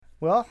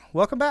Well,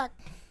 welcome back.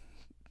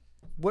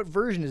 What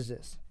version is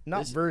this? Not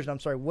This- version, I'm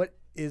sorry. What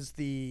is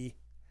the...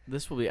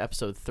 This will be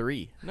episode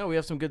 3. No, we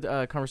have some good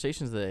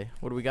conversations today.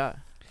 What do we got?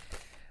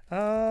 We're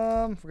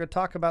going to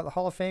talk about the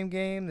Hall of Fame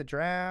game, the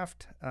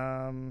draft.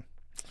 I'll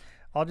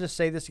just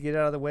say this to get it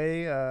out of the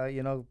way.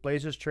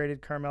 Blazers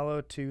traded Carmelo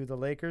to the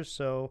Lakers,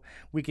 so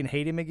we can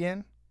hate him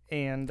again,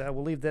 and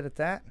we'll leave that at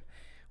that.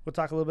 We'll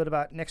talk a little bit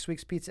about next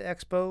week's Pizza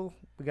Expo.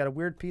 We got a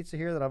weird pizza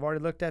here that I've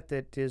already looked at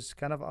that is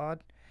kind of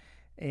odd.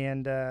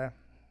 And,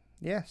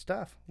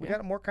 stuff. We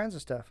got more kinds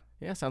of stuff.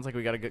 Yeah, sounds like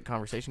we got a good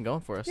conversation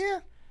going for us. Yeah,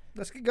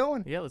 let's get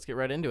going. Yeah, let's get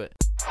right into it.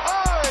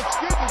 Oh, it's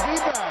good to be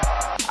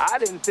back. I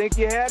didn't think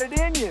you had it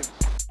in you.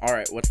 All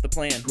right, what's the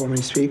plan? You want me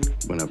to speak?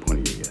 We're not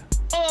pointing at you yet.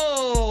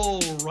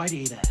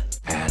 Alrighty then.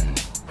 And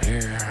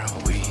here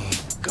we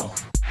go.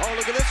 Oh,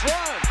 look at this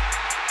run.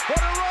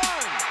 What a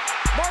run.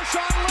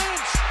 Marshawn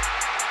Lynch.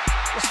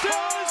 Still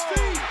on his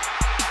feet.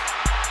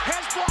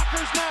 Has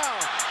blockers now.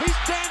 He's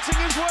dancing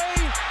his way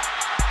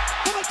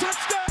for the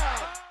touchdown.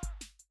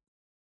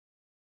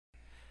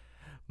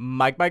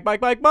 Mike!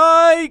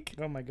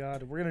 Oh, my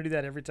God. We're going to do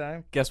that every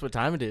time? Guess what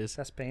time it is?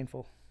 That's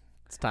painful.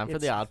 It's time for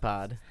the Odd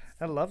Pod.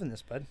 I'm loving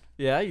this, bud.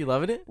 Yeah, you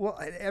loving it? Well,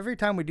 every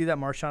time we do that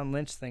Marshawn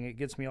Lynch thing, it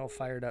gets me all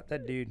fired up.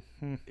 That dude.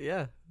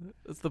 Yeah,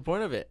 that's the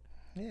point of it.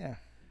 Yeah.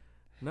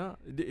 No,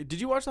 did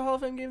you watch the Hall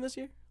of Fame game this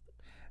year?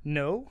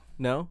 No.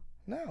 No.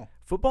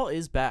 Football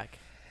is back,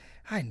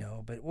 I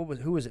know, but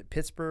who was it?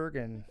 Pittsburgh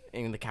and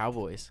and the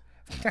Cowboys.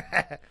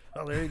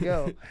 well, there you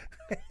go.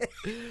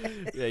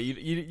 Yeah,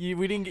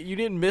 you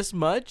didn't miss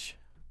much,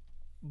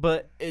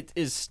 but it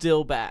is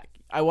still back.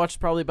 I watched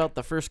probably about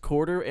the first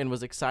quarter and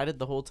was excited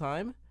the whole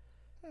time.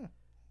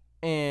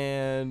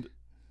 And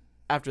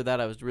after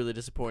that, I was really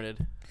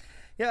disappointed.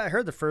 Yeah, I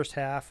heard the first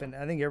half, and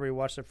I think everybody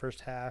watched the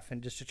first half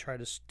and just to try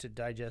to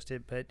digest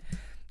it. But,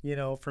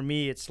 for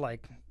me, it's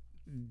like,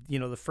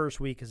 the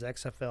first week is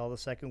XFL, the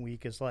second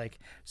week is like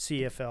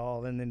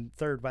CFL, and then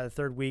by the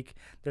third week,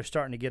 they're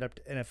starting to get up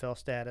to NFL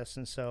status.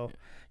 And so,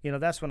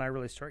 that's when I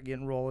really start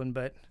getting rolling.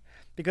 But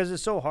because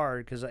it's so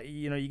hard, because,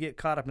 you get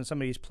caught up in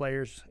some of these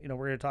players. We're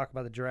going to talk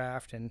about the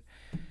draft and,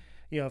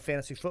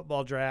 fantasy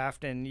football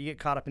draft, and you get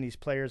caught up in these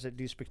players that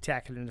do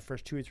spectacular in the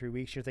first 2 or 3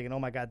 weeks. You're thinking, oh,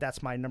 my God,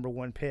 that's my number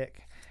one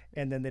pick.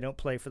 And then they don't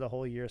play for the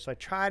whole year. So I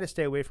try to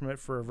stay away from it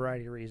for a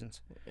variety of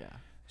reasons. Yeah.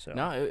 So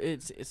No,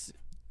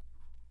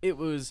 it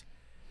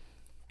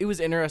was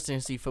interesting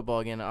to see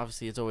football again.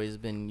 Obviously, it's always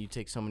been you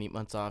take so many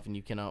months off and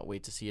you cannot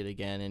wait to see it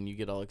again, and you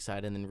get all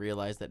excited and then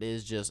realize that it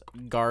is just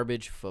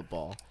garbage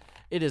football.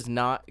 It is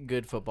not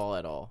good football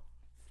at all.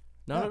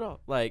 Not at all.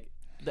 Like,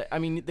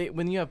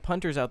 when you have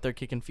punters out there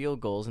kicking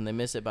field goals and they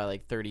miss it by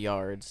like 30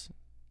 yards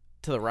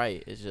to the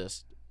right, it's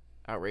just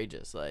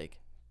outrageous. Like,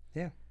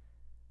 yeah.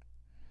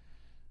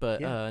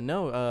 But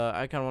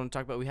I kind of want to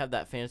talk about, we have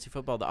that fantasy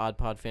football, the Odd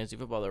Pod fantasy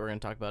football that we're going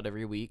to talk about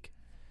every week.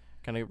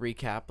 Kind of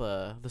recap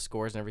the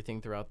scores and everything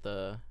throughout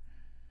the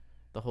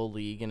whole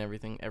league and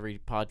everything,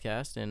 every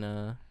podcast. And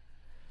are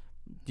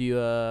you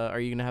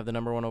going to have the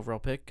number one overall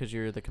pick because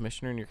you're the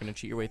commissioner and you're going to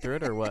cheat your way through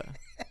it, or what?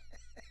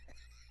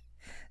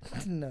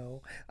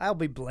 No, I'll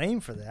be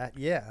blamed for that.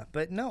 Yeah,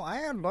 but no,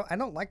 I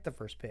don't like the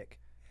first pick.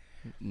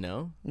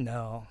 No?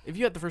 No, If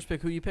you had the first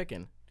pick, who you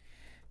picking?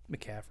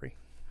 McCaffrey.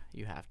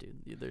 You have to.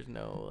 There's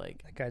no,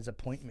 like... That guy's a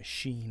point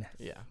machine.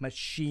 Yeah.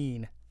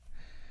 Machine.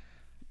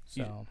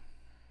 So,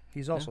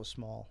 he's also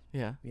small.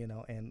 Yeah.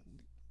 And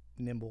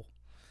nimble,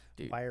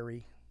 Dude.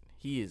 wiry.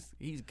 He's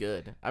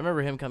good. I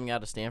remember him coming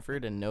out of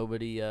Stanford and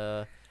nobody...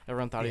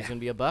 everyone thought he was going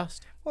to be a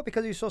bust. Well,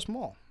 because he's so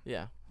small.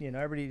 Yeah.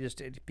 Everybody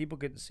people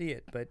couldn't see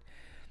it, but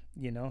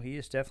he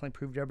just definitely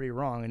proved everybody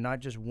wrong, and not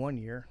just 1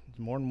 year,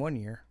 more than 1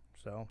 year.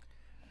 So,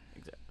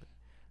 Exactly.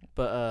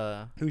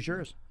 But who's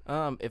yours?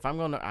 if I'm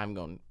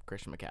going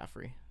Christian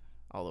McCaffrey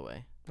all the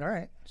way. All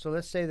right. So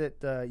let's say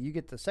that you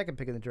get the second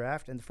pick in the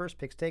draft, and the first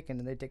pick's taken,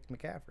 and they take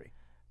McCaffrey.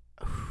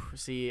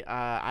 See,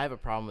 I have a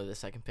problem with the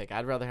second pick.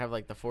 I'd rather have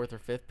like the fourth or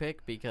fifth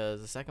pick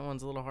because the second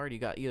one's a little hard. You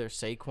got either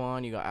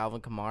Saquon, you got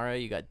Alvin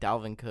Kamara, you got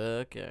Dalvin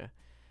Cook.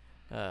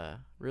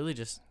 Really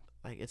just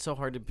like it's so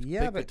hard to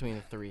pick between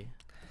the three.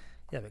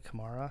 Yeah, but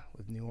Kamara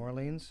with New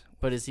Orleans.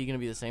 But is he going to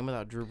be the same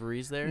without Drew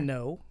Brees there?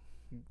 No.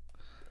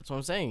 That's what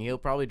I'm saying. He'll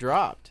probably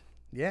dropped.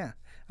 Yeah.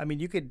 I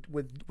mean, you could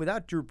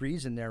without Drew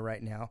Brees in there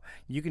right now,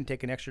 you can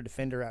take an extra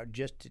defender out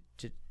just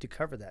to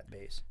cover that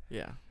base.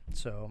 Yeah.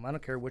 So I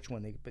don't care which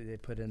one they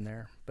put in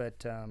there,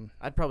 but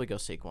I'd probably go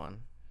Saquon.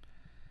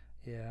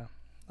 Yeah,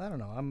 I don't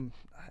know.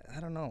 I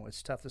don't know.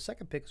 It's tough. The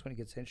second pick is when it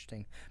gets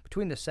interesting.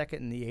 Between the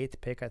second and the eighth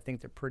pick, I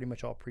think they're pretty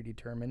much all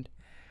predetermined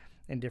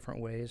in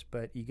different ways.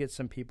 But you get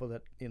some people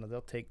that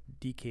they'll take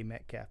DK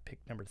Metcalf pick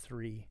number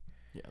 3.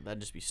 Yeah, that'd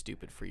just be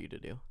stupid for you to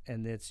do.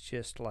 And it's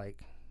just like,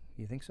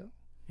 you think so?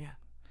 Yeah.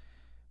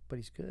 But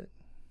he's good.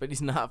 But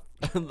he's not.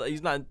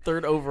 He's not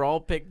third overall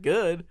pick.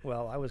 Good.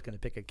 Well, I was going to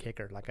pick a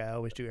kicker like I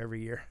always do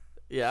every year.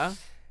 Yeah.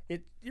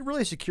 It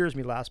really secures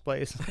me last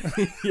place.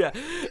 Yeah.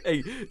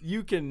 Hey,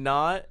 you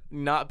cannot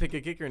not pick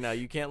a kicker now.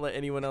 You can't let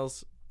anyone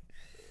else.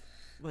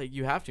 Like,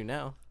 you have to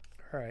now.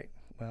 All right.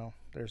 Well,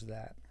 there's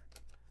that.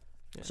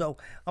 Yeah. So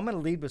I'm going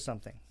to lead with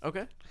something.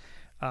 Okay.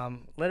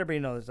 Let everybody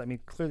know this. I mean,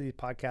 clearly the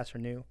podcasts are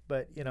new,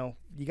 but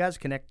you guys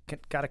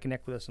got to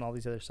connect with us on all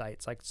these other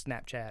sites like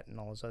Snapchat and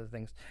all those other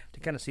things to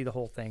kind of see the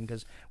whole thing,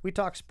 because we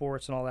talk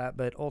sports and all that,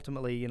 but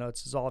ultimately,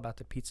 it's all about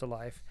the pizza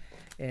life,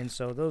 and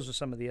so those are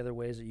some of the other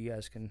ways that you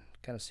guys can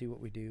kind of see what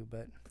we do.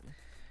 But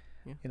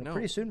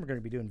pretty soon we're going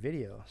to be doing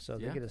video, so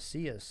they're going to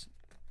see us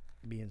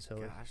being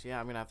silly. Gosh, yeah,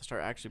 I'm gonna have to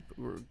start. Actually,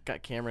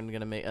 got Cameron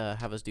gonna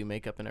have us do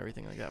makeup and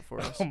everything like that for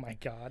us. Oh my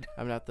God!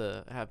 I'm gonna have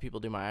to have people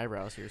do my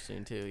eyebrows here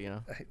soon too.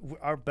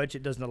 Our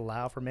budget doesn't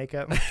allow for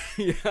makeup.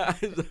 Yeah.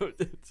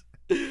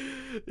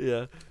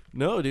 Yeah.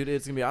 No, dude,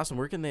 it's gonna be awesome.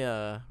 Where can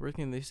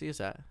they see us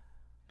at?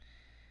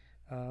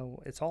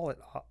 It's all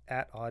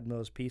at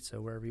Oddmo's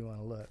Pizza, wherever you want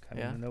to look. I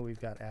mean, I know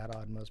we've got at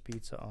Oddmo's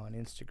Pizza on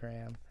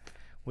Instagram,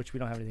 which we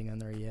don't have anything on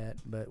there yet,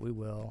 but we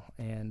will.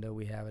 And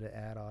we have it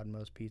at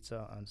Oddmo's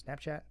Pizza on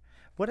Snapchat.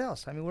 What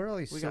else? I mean, where are all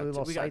these silly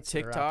little we got sites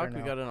that are out TikTok. there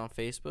now? We got it on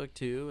Facebook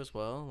too, as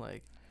well.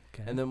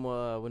 Okay. And then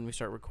when we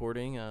start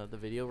recording the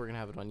video, we're gonna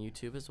have it on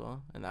YouTube as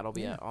well, and that'll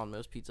be at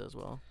Oddmo's Pizza as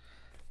well.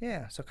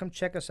 Yeah, so come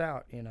check us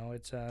out.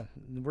 It's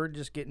we're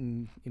just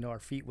getting our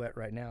feet wet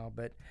right now,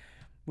 but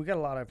we got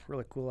a lot of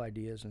really cool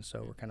ideas, and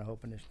so we're kind of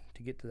hoping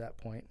to get to that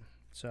point.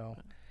 So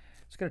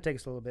it's gonna take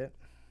us a little bit.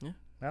 Yeah,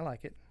 I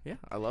like it. Yeah,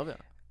 I love it.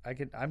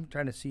 I'm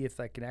trying to see if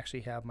I can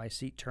actually have my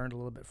seat turned a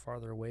little bit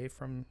farther away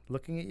from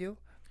looking at you,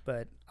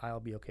 but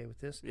I'll be okay with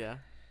this. Yeah,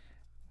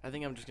 I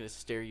think I'm just gonna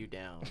stare you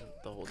down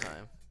the whole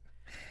time.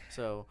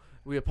 So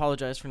we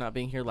apologize for not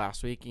being here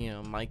last week.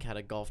 Mike had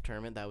a golf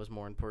tournament that was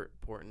more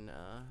important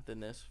than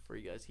this for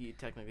you guys. He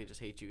technically just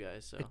hates you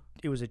guys. So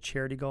it was a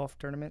charity golf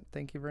tournament.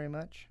 Thank you very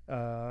much.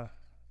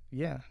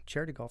 Yeah,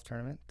 charity golf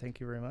tournament. Thank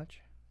you very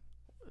much.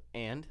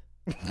 And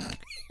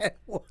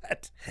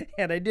what?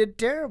 And I did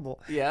terrible.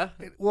 Yeah.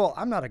 Well,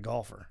 I'm not a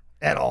golfer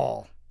at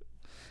all.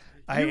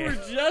 You were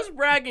just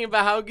bragging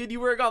about how good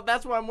you were at golf.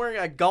 That's why I'm wearing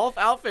a golf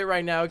outfit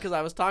right now, because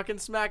I was talking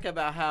smack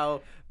about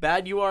how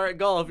bad you are at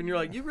golf, and you're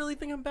like, you really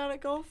think I'm bad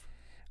at golf?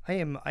 I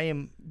am.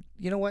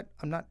 You know what?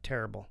 I'm not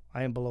terrible.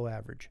 I am below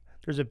average.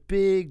 There's a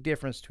big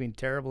difference between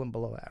terrible and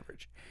below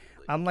average.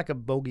 I'm like a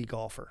bogey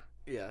golfer.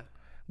 Yeah.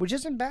 Which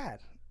isn't bad,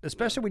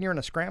 especially when you're in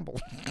a scramble.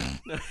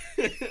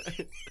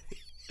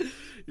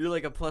 You're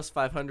like a plus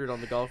 500 on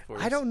the golf course.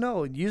 I don't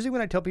know. Usually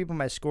when I tell people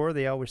my score,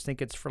 they always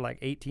think it's for like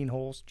 18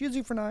 holes. It's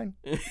usually for 9.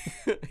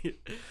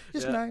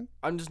 Just 9.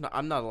 I'm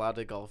not allowed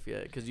to golf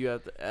yet, because you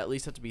at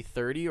least have to be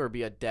 30 or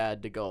be a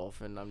dad to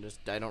golf, and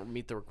I don't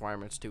meet the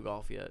requirements to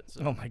golf yet.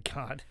 So. Oh my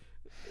God.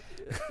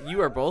 You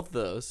are both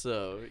those,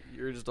 so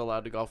you're just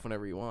allowed to golf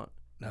whenever you want.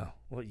 No.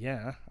 Well,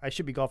 yeah. I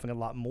should be golfing a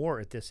lot more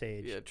at this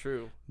age. Yeah,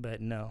 true.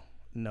 But no,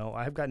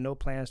 I've got no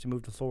plans to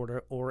move to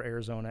Florida or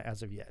Arizona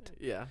as of yet.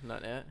 Yeah,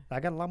 not yet. I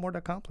got a lot more to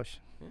accomplish.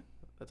 Yeah,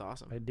 that's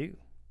awesome. I do.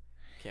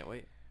 Can't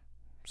wait.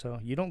 So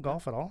you don't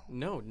golf at all?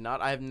 No,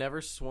 I've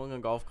never swung a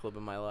golf club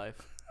in my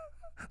life.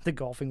 The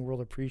golfing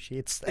world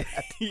appreciates that.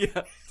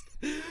 Yeah.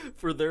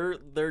 For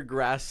their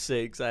grass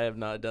sakes, I have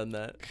not done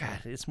that.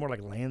 God, it's more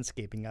like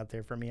landscaping out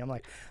there for me. I'm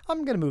like,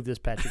 I'm going to move this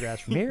patch of grass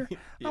from here. Yeah.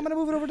 I'm going to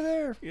move it over to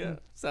there. Yeah,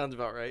 sounds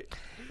about right.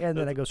 And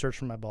then I go search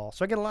for my ball.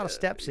 So I get a lot of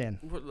steps in.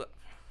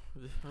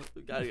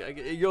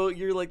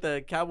 You're like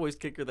the Cowboys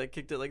kicker that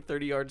kicked it like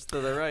 30 yards to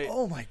the right.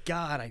 Oh my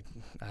God,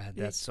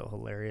 that's so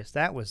hilarious.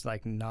 That was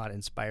like not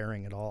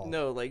inspiring at all.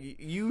 No, like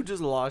you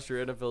just lost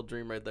your NFL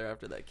dream right there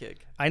after that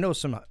kick. I know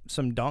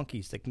some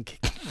donkeys that can kick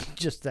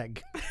just that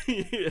good.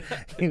 Yeah.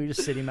 You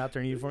just sit him out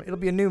there in uniform. It'll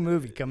be a new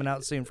movie coming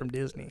out soon from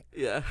Disney.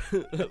 Yeah.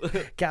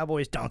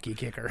 Cowboys donkey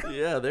kicker.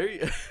 Yeah, there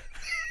you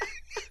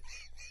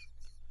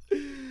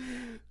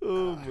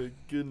Oh my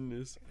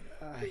goodness.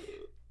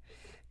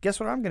 Guess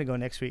where I'm going to go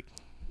next week?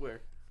 Where?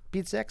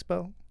 Pizza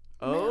Expo.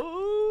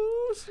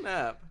 Oh,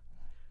 snap.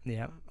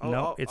 Yeah.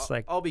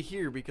 I'll be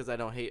here because I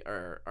don't hate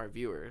our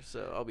viewers,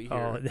 so I'll be here.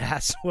 Oh,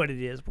 that's what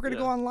it is. We're going to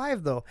go on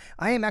live, though.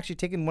 I am actually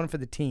taking one for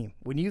the team.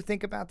 When you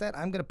think about that,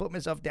 I'm going to put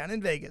myself down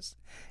in Vegas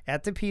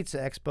at the Pizza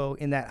Expo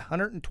in that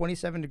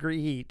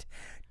 127-degree heat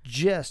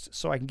just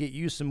so I can get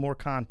you some more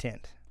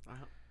content.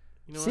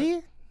 You know See?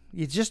 What?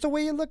 It's just the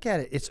way you look at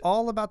it. It's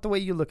all about the way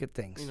you look at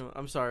things.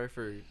 I'm sorry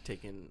for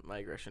taking my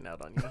aggression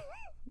out on you.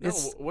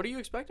 What are you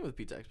expecting with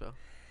Pizza Expo?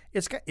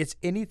 It's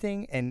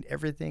anything and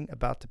everything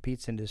about the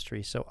pizza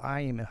industry. So I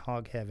am in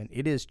hog heaven.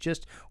 It is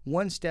just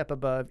one step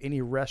above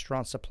any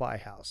restaurant supply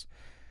house.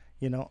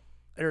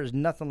 There is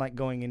nothing like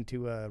going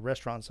into a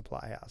restaurant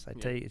supply house. I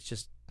tell you,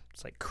 it's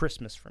like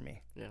Christmas for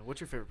me. Yeah. What's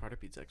your favorite part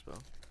of Pizza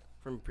Expo?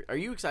 Are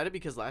you excited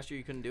because last year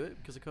you couldn't do it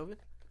because of COVID?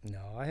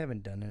 No, I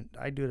haven't done it.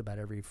 I do it about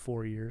every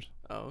 4 years.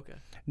 Oh, okay.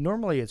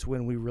 Normally it's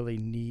when we really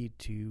need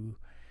to,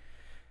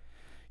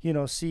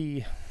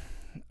 see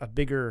a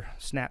bigger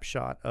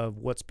snapshot of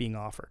what's being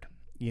offered.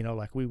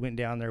 Like we went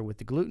down there with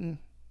the gluten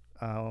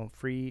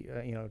free,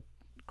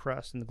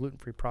 crust and the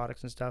gluten-free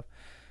products and stuff.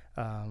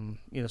 So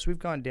we've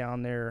gone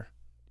down there,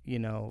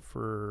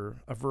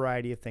 for a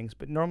variety of things.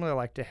 But normally I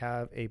like to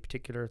have a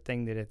particular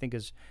thing that I think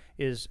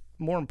is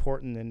more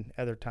important than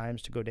other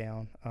times to go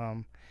down.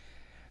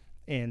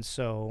 And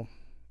so,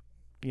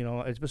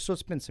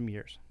 it's been some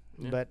years.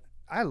 But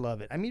I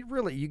love it. I mean,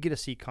 really, you get to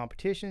see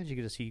competitions. You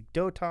get to see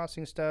dough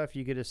tossing stuff.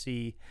 You get to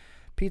see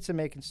pizza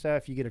making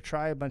stuff. You get to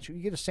try you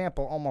get to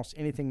sample almost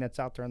anything that's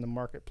out there in the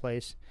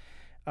marketplace.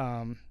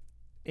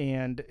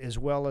 And as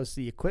well as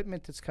the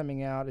equipment that's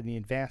coming out and the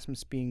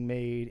advancements being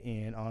made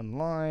in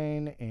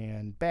online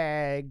and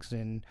bags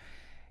and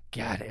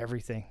God,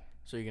 everything.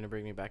 So you're going to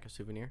bring me back a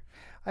souvenir?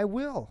 I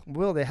will.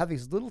 They have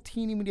these little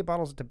teeny weeny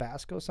bottles of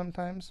Tabasco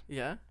sometimes.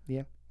 Yeah?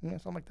 Yeah,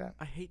 something like that.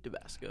 I hate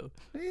Tabasco.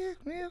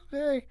 Yeah.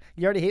 Hey.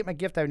 You already hate my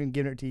gift. I haven't even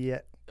given it to you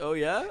yet. Oh,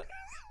 yeah?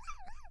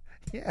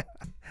 Yeah,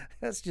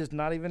 that's just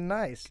not even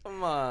nice.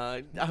 Come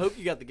on. I hope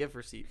you got the gift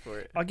receipt for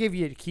it. I'll give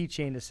you a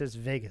keychain that says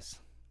Vegas.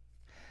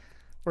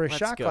 Or a Let's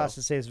shot go. glass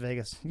that says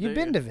Vegas. You've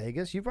been to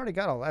Vegas. You've already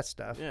got all that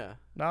stuff. Yeah.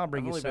 No, I'll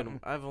bring you something.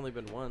 I've only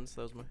been once.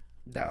 That was my...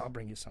 No, I'll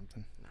bring you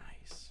something.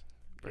 Nice.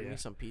 Bring Yeah. me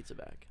some pizza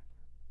back.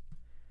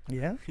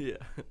 Yeah? Yeah.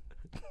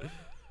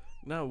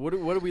 No, what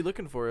are we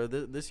looking for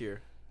this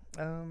year?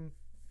 You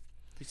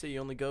say you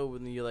only go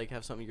when you like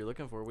have something you're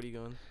looking for. What are you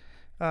going?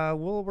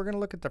 Well, we're going to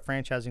look at the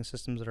franchising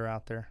systems that are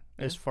out there.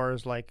 Yeah. As far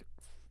as like,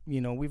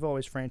 we've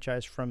always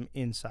franchised from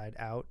inside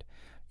out.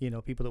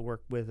 People that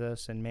work with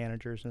us and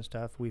managers and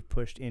stuff. We've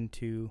pushed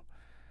into,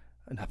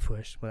 not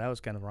pushed. Well, that was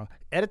kind of wrong.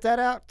 Edit that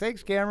out.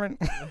 Thanks, Cameron.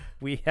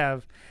 We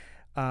have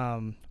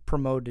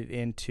promoted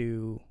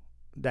into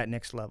that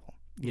next level.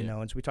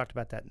 And so we talked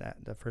about that in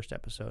the first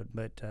episode.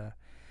 But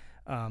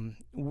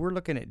we're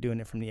looking at doing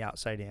it from the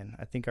outside in.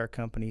 I think our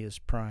company is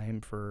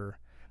primed for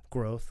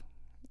growth,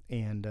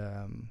 and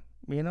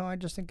I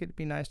just think it'd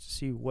be nice to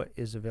see what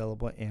is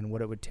available and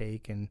what it would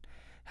take and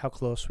how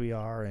close we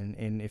are,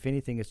 and if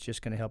anything, it's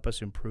just going to help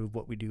us improve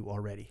what we do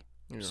already.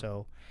 Yeah.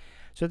 So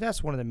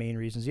that's one of the main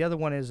reasons. The other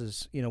one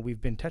is we've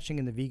been touching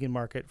in the vegan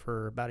market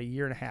for about a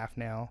year and a half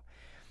now.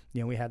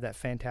 We have that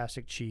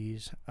fantastic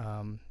cheese,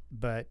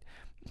 but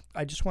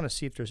I just want to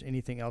see if there's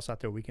anything else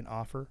out there we can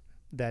offer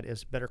that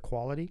is better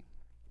quality.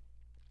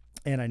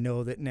 And I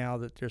know that now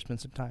that there's been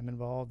some time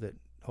involved, that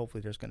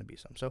hopefully there's going to be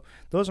some. So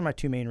those are my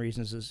two main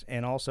reasons.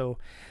 And also,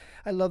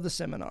 I love the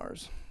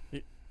seminars.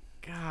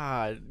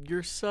 God,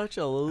 you're such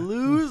a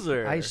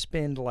loser. I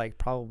spend like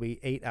probably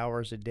 8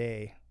 hours a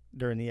day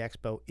during the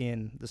expo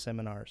in the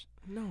seminars.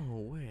 No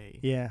way.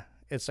 Yeah.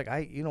 It's like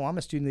I'm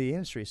a student of the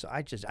industry, so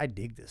I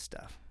dig this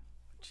stuff.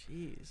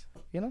 Jeez.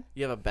 You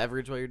have a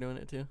beverage while you're doing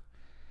it too?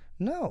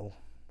 No.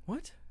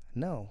 What?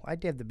 No, I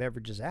did the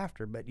beverages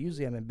after, but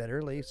usually I'm in bed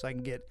early so I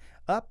can get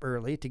up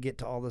early to get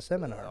to all the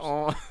seminars.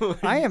 Oh,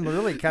 I am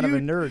really kind of a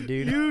nerd,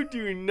 dude. You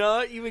do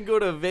not even go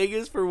to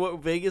Vegas for what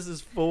Vegas is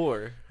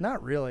for.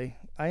 Not really.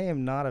 I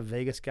am not a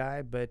Vegas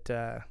guy, but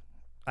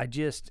I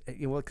just,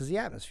 because the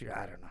atmosphere,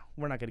 I don't know.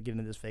 We're not going to get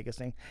into this Vegas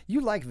thing.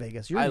 You like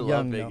Vegas. You're young,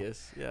 love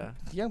Vegas, yeah.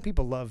 Young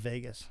people love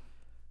Vegas.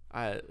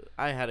 I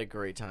had a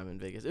great time in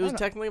Vegas. It was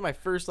technically my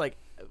first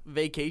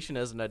vacation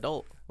as an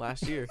adult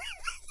last year.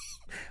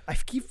 I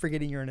keep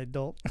forgetting you're an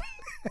adult.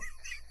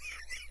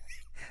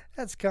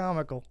 That's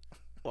comical.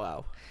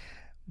 Wow.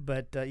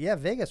 But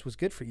Vegas was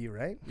good for you,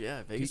 right?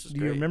 Yeah, Vegas was great. great.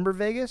 Do you remember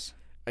Vegas?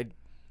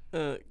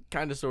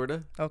 Kind of, sort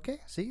of. Okay,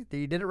 see,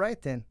 you did it right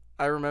then.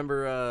 I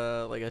remember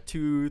a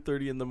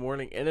 2:30 in the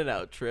morning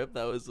In-N-Out trip.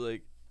 That was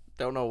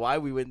don't know why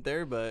we went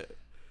there, but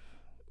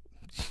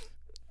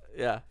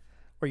yeah.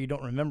 Or you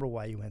don't remember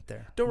why you went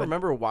there. Don't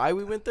remember why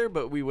we went there,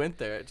 but we went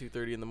there at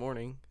 2:30 in the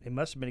morning. It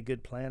must have been a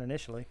good plan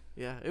initially.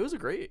 Yeah, it was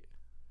great.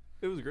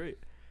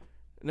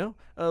 No,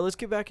 let's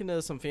get back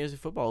into some fantasy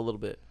football a little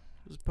bit.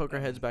 Let's poke our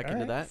heads back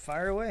into that.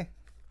 Fire away.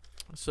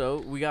 So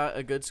we got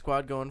a good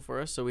squad going for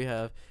us. So we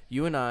have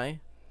you and I,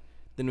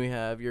 then we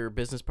have your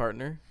business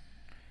partner,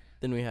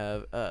 then we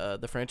have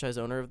the franchise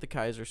owner of the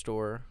Kaiser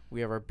store.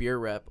 We have our beer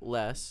rep,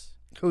 Les.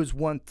 Who's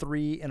won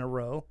 3 in a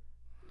row.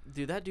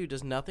 Dude, that dude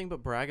does nothing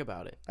but brag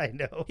about it. I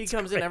know. He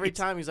comes in every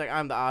time. He's like,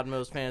 I'm the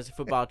oddmost fantasy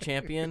football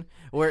champion.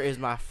 Where is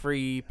my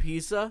free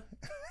pizza?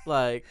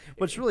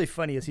 What's really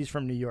funny is he's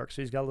from New York,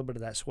 so he's got a little bit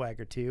of that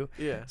swagger too.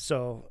 Yeah.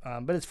 So,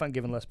 but it's fun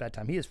giving Les bad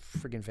time. He is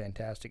freaking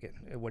fantastic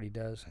at what he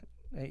does.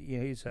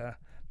 He's a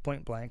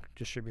point blank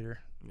distributor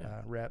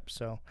rep,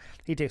 so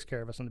he takes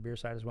care of us on the beer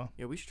side as well.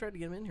 Yeah, we should try to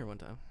get him in here one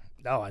time.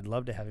 Oh, I'd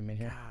love to have him in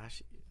here.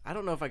 Gosh, I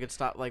don't know if I could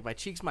stop. My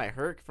cheeks might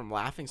hurt from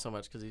laughing so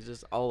much because he's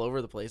just all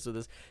over the place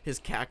with his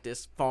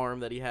cactus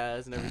farm that he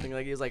has and everything.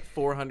 He has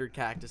 400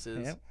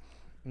 cactuses. Yep.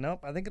 Nope,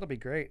 I think it'll be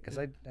great because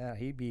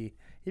he'd be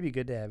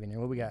good to have in here.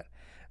 Well, we got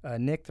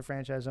Nick, the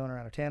franchise owner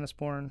out of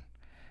Tanasbourne.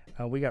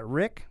 We got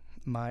Rick,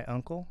 my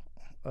uncle,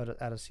 out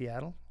of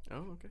Seattle.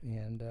 Oh, okay.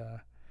 And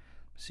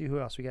see who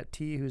else. We got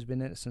T, who's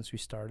been in it since we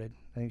started.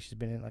 I think she's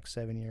been in it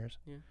 7 years.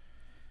 Yeah.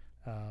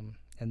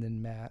 And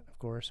then Matt, of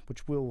course,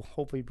 which we'll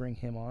hopefully bring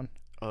him on.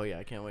 Oh yeah,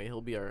 I can't wait.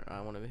 He'll be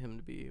I want him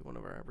to be one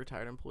of our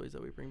retired employees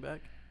that we bring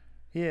back.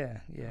 Yeah.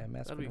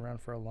 Matt's been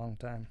around for a long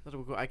time.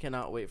 That'll be cool. I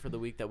cannot wait for the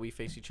week that we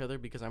face each other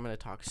because I'm going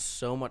to talk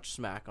so much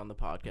smack on the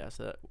podcast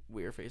that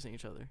we are facing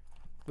each other.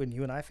 When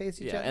you and I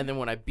face each other? Yeah, and then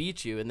when I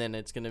beat you, and then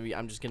it's going to be,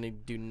 I'm just going to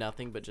do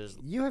nothing but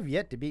just... You have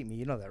yet to beat me.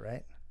 You know that,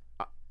 right?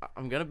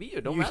 I'm gonna beat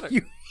you. Don't you, matter.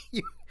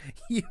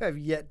 You have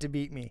yet to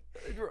beat me.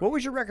 What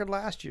was your record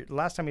last year?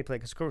 Last time we played?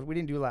 Because of course we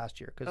didn't do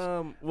last year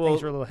because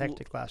things were a little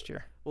hectic last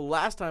year. Well,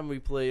 last time we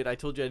played, I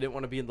told you I didn't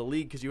want to be in the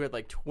league because you had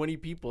like 20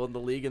 people in the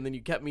league, and then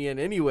you kept me in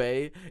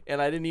anyway,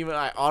 and I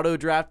auto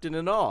drafted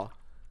and all.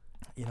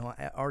 You know,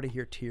 I already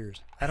hear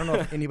tears. I don't know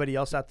if anybody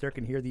else out there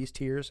can hear these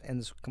tears and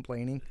this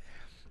complaining,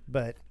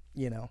 but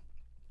you know,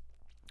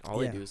 all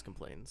they do is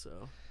complain.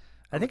 So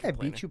I think I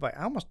beat you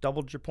I almost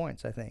doubled your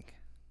points. I think.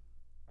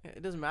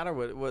 It doesn't matter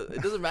what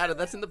it doesn't matter.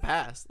 That's in the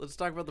past. Let's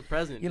talk about the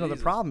present. You know, the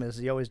problem is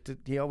he always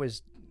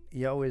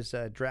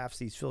drafts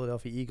these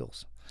Philadelphia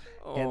Eagles,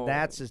 and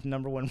that's his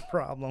number one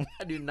problem.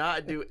 I do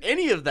not do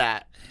any of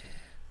that.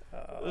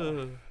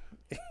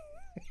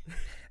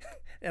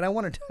 And I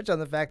want to touch on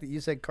the fact that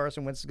you said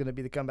Carson Wentz is going to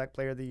be the comeback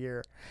player of the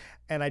year,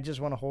 and I just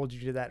want to hold you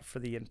to that for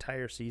the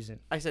entire season.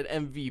 I said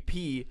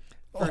MVP.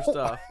 First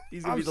off,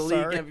 he's going to be the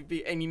league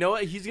MVP. And you know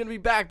what? He's going to be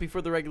back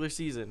before the regular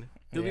season.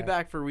 He'll be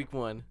back for week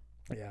 1.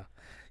 Yeah.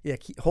 Yeah,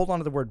 hold on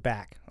to the word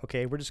back,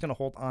 okay? We're just going to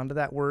hold on to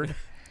that word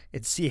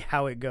and see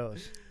how it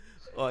goes.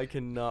 Oh, I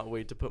cannot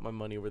wait to put my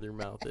money where their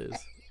mouth is.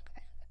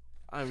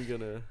 I'm going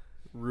to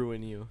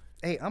ruin you.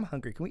 Hey, I'm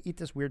hungry. Can we eat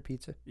this weird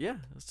pizza? Yeah.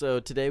 So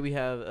today we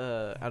have,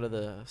 out of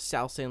the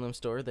South Salem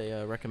store, they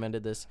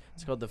recommended this.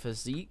 It's called the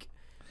Physique.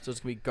 So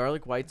it's going to be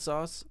garlic white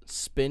sauce,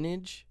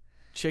 spinach,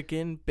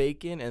 chicken,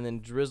 bacon, and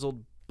then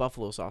drizzled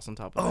buffalo sauce on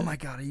top of it. Oh, my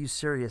God. Are you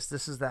serious?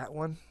 This is that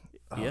one?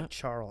 Oh, yeah.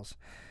 Charles.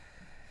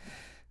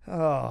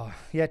 Oh,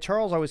 yeah,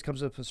 Charles always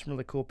comes up with some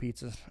really cool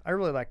pizzas. I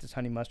really like this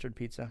honey mustard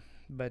pizza.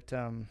 But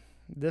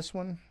this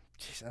one,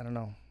 geez, I don't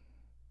know.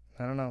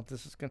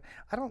 This is good.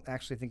 I don't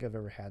actually think I've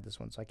ever had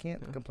this one, so I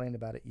can't complain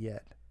about it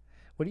yet.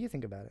 What do you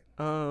think about it?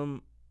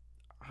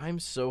 I'm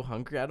so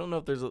hungry. I don't know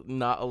if there's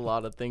not a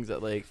lot of things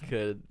that like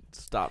could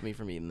stop me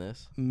from eating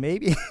this.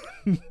 Maybe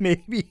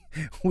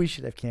we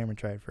should have Cameron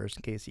try it first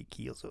in case he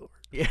keels over.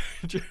 Yeah,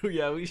 true.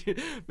 Yeah, we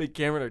should make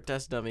Cameron our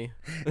test dummy.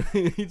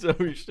 He's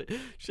always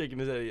shaking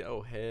his head.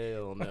 Oh,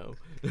 hell no.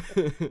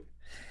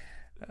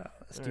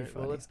 That's too funny.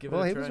 Well, let's give it a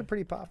try. It was a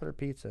pretty popular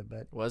pizza,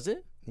 but was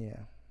it? Yeah.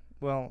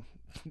 Well,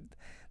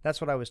 that's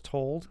what I was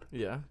told.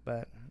 Yeah.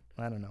 But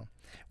I don't know.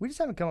 We just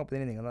haven't come up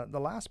with anything. The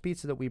last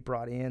pizza that we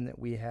brought in that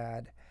we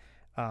had,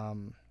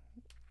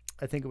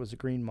 I think it was a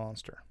Green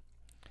Monster,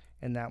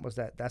 and that's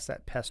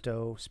that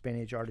pesto,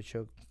 spinach,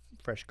 artichoke,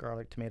 fresh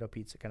garlic, tomato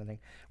pizza kind of thing,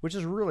 which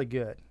is really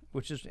good.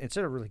 It's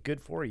really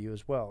good for you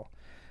as well.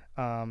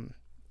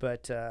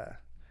 But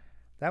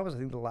that was, I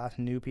think, the last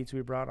new pizza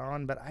we brought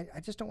on. But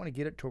I just don't want to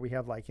get it to where we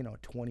have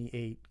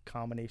 28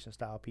 combination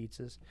style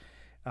pizzas.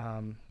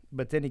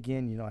 But then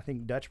again, I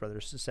think Dutch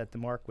Brothers set the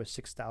mark with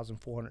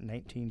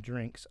 6,419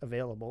 drinks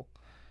available,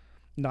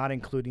 not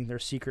including their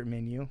secret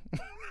menu.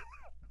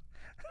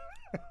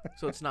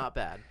 So it's not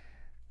bad.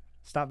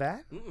 It's not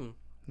bad? Mm-mm.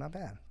 Not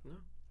bad. No.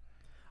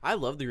 I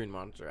love the Green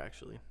Monster,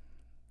 actually.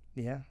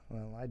 Yeah?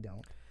 Well, I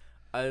don't.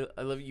 I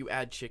love you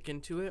add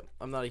chicken to it.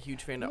 I'm not a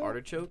huge fan of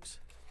artichokes.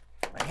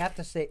 I have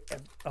to say,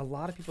 a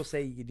lot of people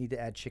say you need to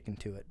add chicken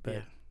to it,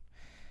 but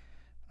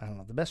I don't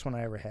know. The best one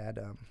I ever had,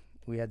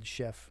 we had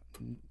Chef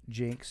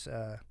Jinx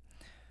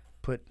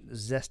put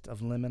zest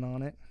of lemon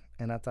on it,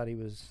 and I thought he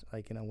was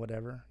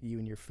whatever, you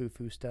and your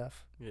foo-foo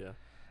stuff. Yeah.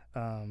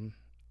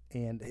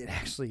 And it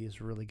actually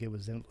is really good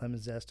with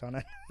lemon zest on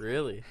it.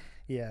 Really?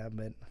 Yeah,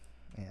 but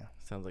yeah.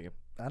 Sounds like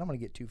I don't want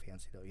to get too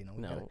fancy though. We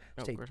no,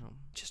 stay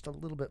just a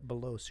little bit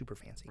below super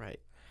fancy. Right.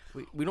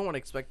 We don't want to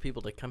expect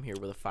people to come here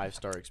with a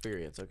 5-star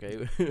experience,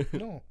 okay?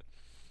 No.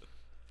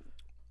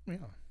 Yeah,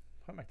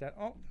 something like that.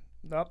 Oh,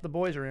 the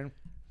boys are in.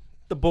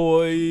 The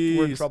boys.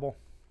 We're in trouble.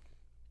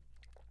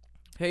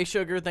 Hey,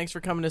 Sugar, thanks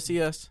for coming to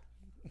see us.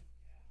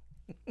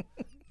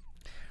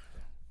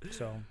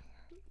 So.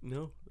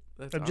 No.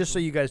 That's just awesome. So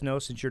you guys know,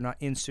 since you're not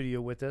in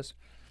studio with us,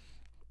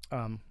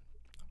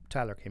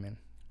 Tyler came in.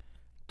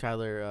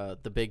 Tyler,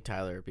 the big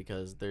Tyler,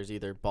 because there's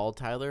either Bald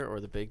Tyler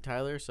or the big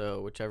Tyler,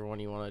 so whichever one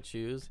you want to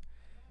choose.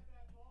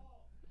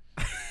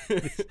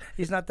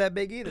 He's not that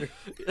big either.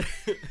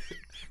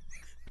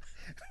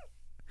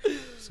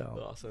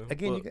 So awesome.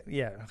 Again,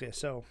 okay.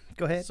 So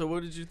go ahead. So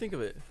what did you think of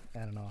it? I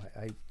don't know.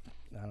 I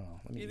don't know.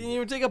 You didn't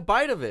even take a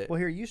bite of it. Well,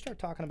 here, you start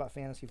talking about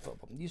fantasy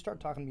football. You start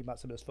talking to me about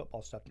some of this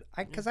football stuff.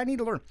 Because I need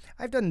to learn.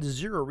 I've done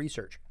zero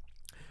research.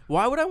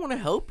 Why would I want to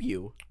help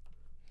you?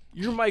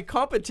 You're my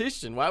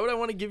competition. Why would I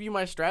want to give you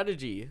my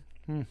strategy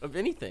of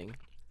anything?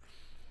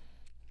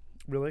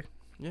 Really?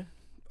 Yeah.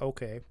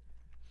 Okay.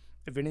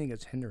 If anything,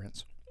 it's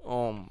hindrance.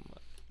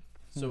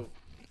 So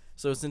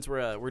since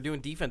we're doing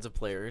defensive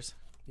players.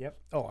 Yep.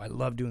 Oh, I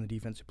love doing the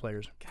defensive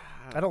players.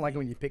 God. I don't like it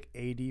when you pick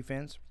a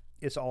defense.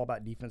 It's all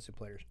about defensive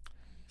players.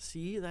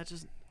 See,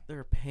 they're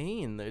a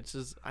pain. It's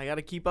just I got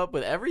to keep up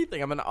with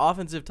everything. I'm an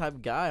offensive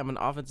type guy. I'm an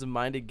offensive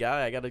minded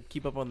guy. I got to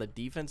keep up on the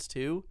defense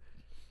too.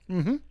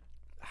 Mm-hmm.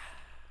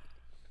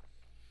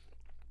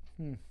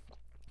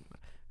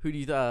 Who do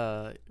you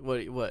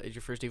what is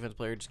your first defensive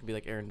player just gonna be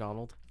like Aaron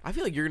Donald? I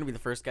feel like you're gonna be the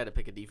first guy to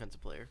pick a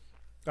defensive player.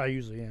 I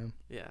usually am.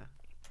 Yeah.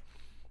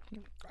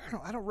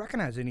 I don't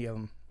recognize any of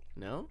them.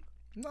 No?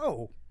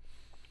 No.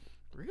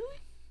 Really?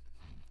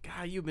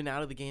 God, you've been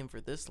out of the game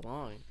for this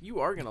long. You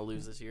are gonna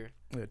lose this year.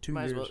 Yeah, 2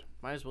 Might years.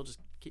 as well just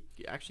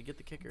actually get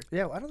the kicker.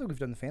 Yeah, well, I don't think we've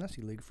done the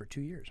fantasy league for 2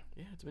 years.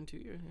 Yeah, it's been 2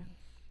 years. Yeah.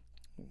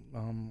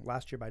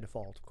 Last year by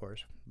default, of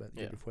course, but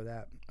the year Yeah. before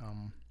that.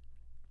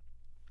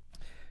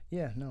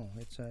 Yeah, no,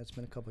 it's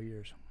been a couple of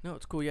years. No,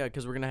 it's cool. Yeah,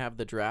 because we're gonna have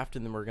the draft,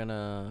 and then we're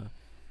gonna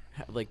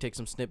take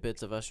some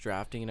snippets of us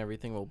drafting and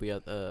everything. We'll be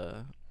at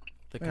the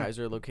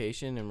Kaiser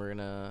location, and we're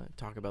gonna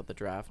talk about the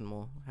draft, and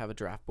we'll have a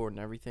draft board and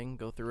everything.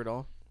 Go through it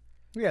all.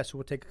 Yeah, so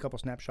we'll take a couple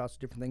snapshots of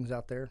different things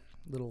out there,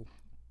 little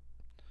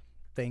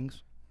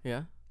things.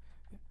 Yeah.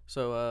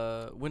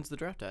 So when's the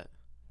draft at?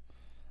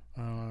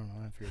 I don't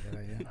know. I figured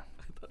that out.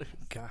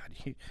 God,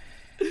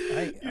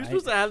 You're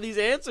supposed to have these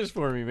answers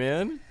for me,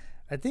 man.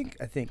 I think.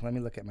 Let me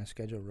look at my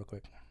schedule real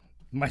quick.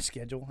 My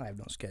schedule? I have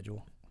no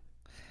schedule.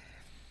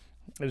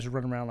 I just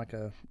run around like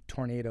a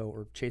tornado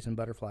or chasing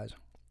butterflies.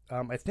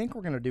 I think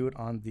we're gonna do it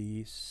on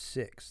the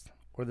 6th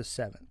or the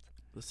 7th.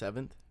 The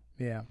 7th.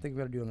 Yeah, I think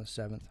we're gonna do it on the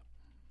 7th.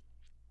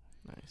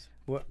 Nice.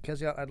 Well,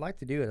 because I'd like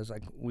to do it. It's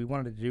like we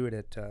wanted to do it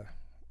at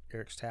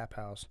Eric's Tap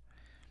House,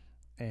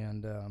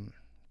 and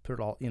put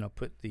all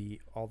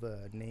all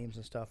the names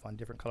and stuff on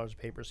different colors of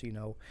paper, so you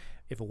know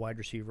if a wide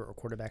receiver or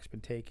quarterback's been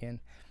taken,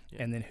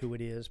 and then who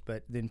it is.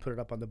 But then put it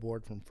up on the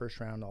board from first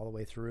round all the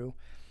way through,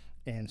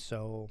 and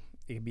so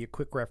it'd be a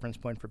quick reference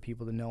point for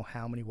people to know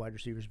how many wide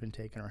receivers have been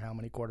taken or how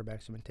many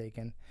quarterbacks have been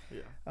taken.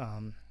 Yeah.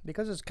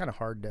 Because it's kind of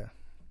hard to,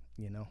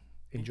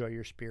 enjoy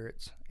your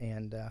spirits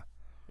and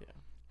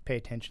pay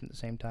attention at the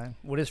same time.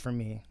 What is for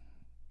me?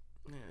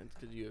 Yeah, it's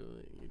because you're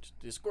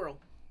just squirrel.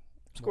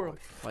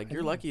 Like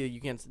you're lucky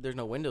you can't. There's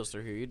no windows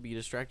through here. You'd be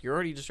distracted. You're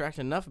already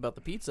distracted enough about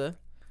the pizza.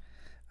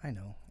 I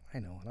know.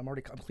 And I'm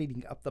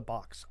cleaning up the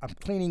box. I'm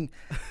cleaning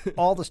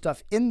all the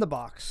stuff in the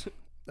box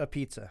of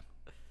pizza.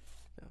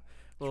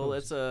 Well,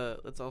 let's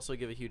also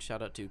give a huge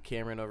shout out to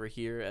Cameron over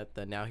here at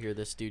the Now Hear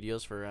This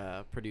Studios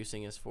for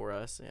producing this for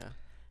us. Yeah,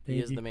 he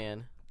is the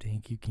man.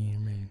 Thank you,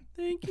 Cameron.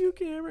 Thank you,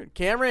 Cameron.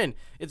 Cameron,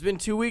 it's been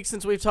 2 weeks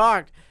since we've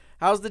talked.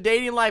 How's the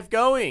dating life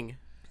going?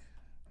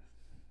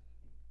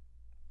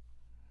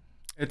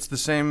 It's the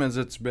same as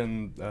it's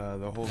been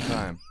the whole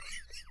time.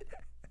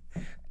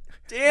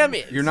 Damn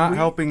it! You're not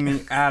helping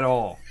me at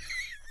all.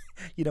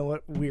 You know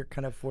what? We're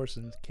kind of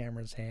forcing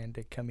Cameron's hand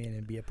to come in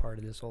and be a part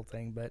of this whole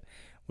thing, but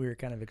we were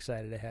kind of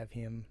excited to have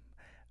him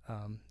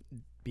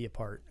be a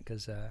part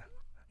because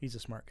he's a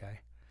smart guy.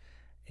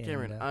 And,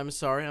 Cameron, I'm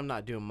sorry, I'm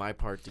not doing my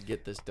part to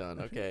get this done.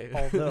 Okay.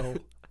 Although,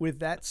 with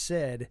that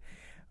said,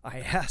 I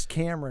asked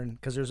Cameron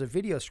because there's a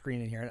video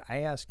screen in here, and I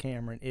asked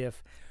Cameron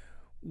if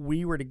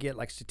we were to get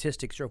like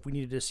statistics or if we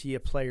needed to see a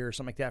player or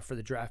something like that for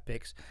the draft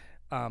picks,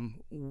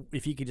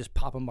 if he could just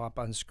pop them up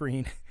on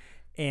screen,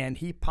 and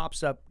he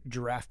pops up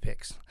giraffe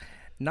picks,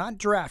 not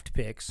draft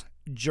picks,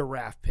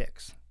 giraffe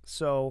picks.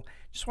 So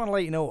just want to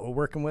let you know what we're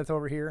working with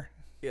over here.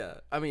 Yeah,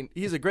 I mean,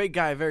 he's a great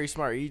guy, very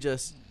smart. He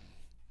just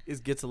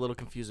gets a little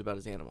confused about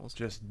his animals.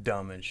 Just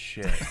dumb as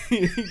shit.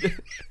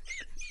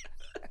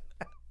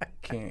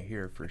 Can't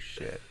hear for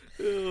shit.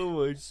 Oh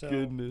my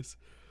goodness.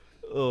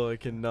 Oh, I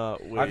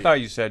cannot wait. I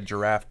thought you said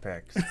giraffe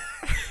picks.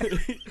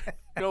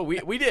 No,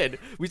 we did.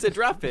 We said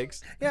draft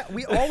picks. Yeah,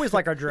 we always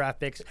like our giraffe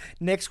picks.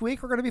 Next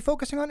week, we're going to be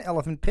focusing on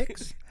elephant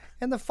picks.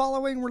 And the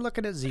following, we're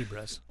looking at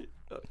zebras.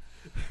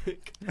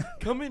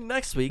 Come in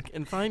next week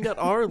and find out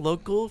our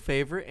local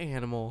favorite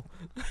animal.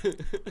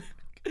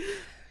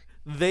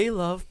 They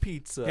love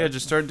pizza. Yeah,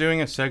 just start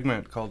doing a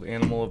segment called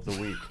Animal of the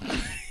Week.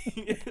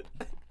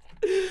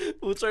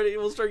 We'll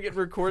start getting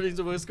recordings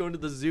of us going to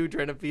the zoo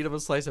trying to feed them a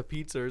slice of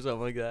pizza or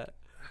something like that.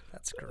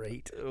 That's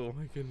great. Oh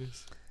my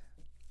goodness.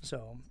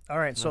 So, all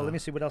right. So let me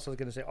see what else I was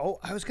going to say. Oh,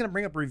 I was going to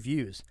bring up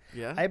reviews.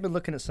 Yeah. I've been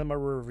looking at some of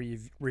our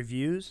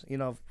reviews. You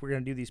know, if we're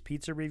going to do these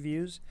pizza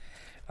reviews,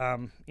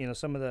 some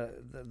of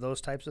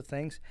those types of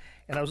things.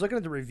 And I was looking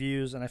at the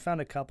reviews, and I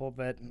found a couple.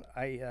 But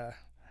I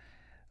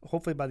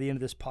hopefully by the end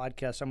of this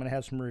podcast, I'm going to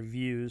have some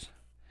reviews,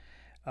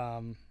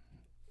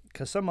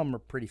 because some of them are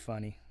pretty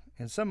funny,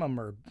 and some of them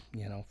are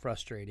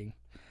frustrating.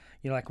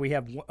 Like we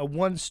have a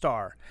 1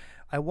 star.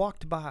 I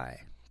walked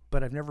by,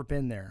 but I've never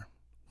been there.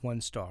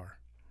 1 star.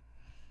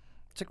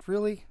 It's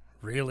like,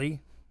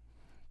 really?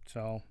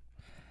 So,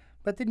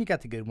 but then you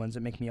got the good ones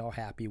that make me all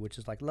happy, which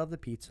is like, love the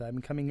pizza. I've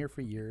been coming here for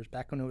years,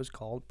 back when it was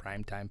called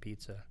Primetime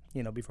Pizza,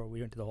 before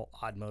we went to the whole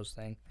Oddmo's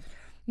thing.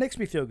 Makes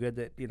me feel good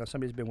that,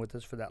 somebody's been with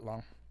us for that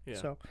long. Yeah.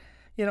 So,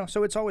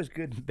 so it's always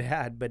good and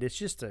bad, but it's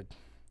just the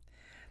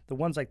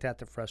ones like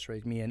that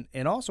frustrate me.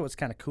 And also what's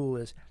kind of cool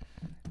is,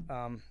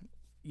 now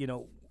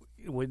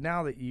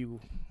that you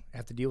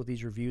have to deal with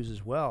these reviews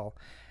as well,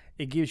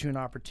 it gives you an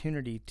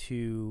opportunity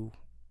to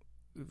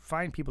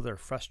find people that are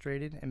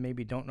frustrated and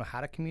maybe don't know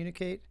how to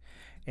communicate.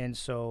 And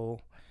so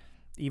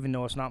even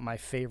though it's not my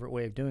favorite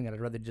way of doing it, I'd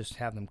rather just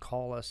have them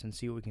call us and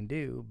see what we can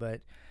do.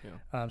 But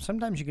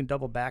sometimes you can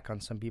double back on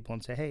some people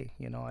and say, hey,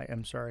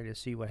 I'm sorry to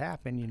see what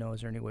happened.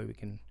 Is there any way we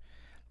can,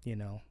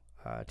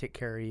 take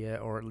care of you,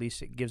 or at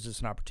least it gives us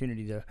an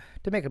opportunity to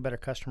make a better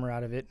customer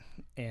out of it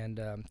and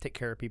take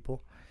care of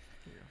people.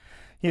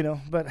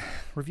 But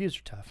reviews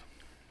are tough.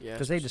 Yeah,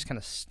 because they just kind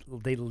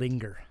of they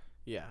linger.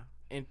 Yeah,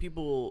 and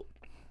people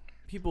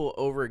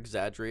over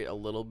exaggerate a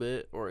little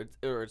bit, or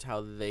it's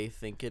how they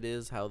think it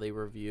is, how they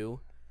review,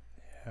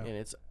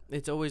 and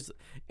it's always.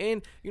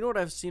 And you know what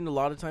I've seen a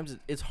lot of times,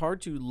 it's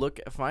hard to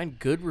find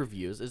good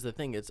reviews. Is the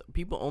thing. It's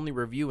people only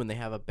review when they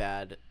have a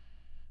bad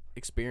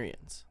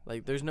experience.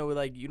 Like there's no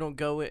you don't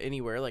go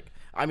anywhere. Like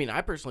I mean,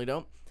 I personally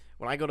don't.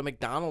 When I go to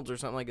McDonald's or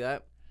something like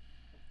that,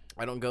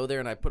 I don't go there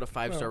and I put a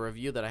 5-star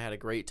review that I had a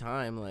great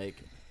time. Like,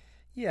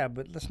 yeah,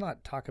 but let's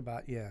not talk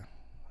about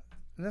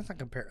Let's not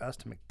compare us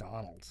to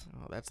McDonald's.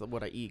 oh, that's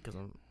what I eat because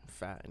I'm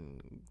fat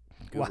and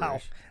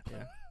Wow.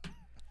 Yeah.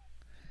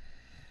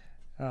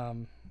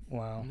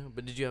 Wow. No,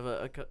 but did you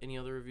have any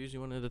other reviews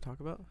you wanted to talk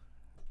about?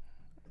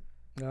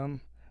 Well,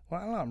 I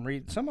don't know. I'm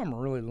reading. Some of them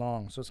are really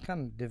long, so it's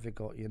kind of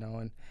difficult,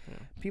 and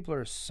people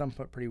are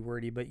somewhat pretty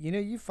wordy. But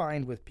you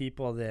find with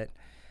people that,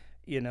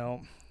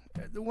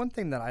 the one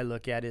thing that I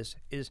look at is,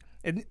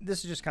 and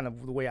this is just kind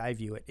of the way I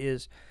view it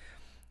is,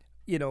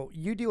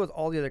 you deal with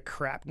all the other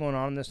crap going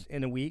on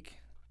in a week,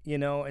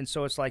 and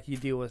so it's like you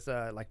deal with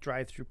like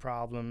drive-through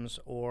problems,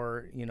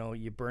 or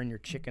you burn your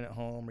chicken at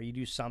home, or you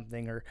do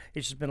something, or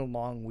it's just been a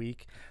long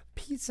week.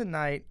 Pizza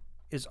night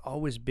has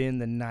always been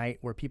the night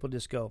where people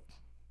just go,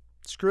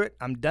 screw it,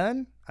 I'm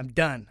done.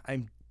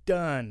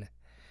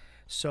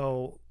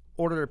 So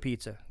order a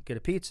pizza,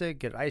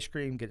 get ice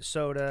cream, get a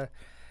soda,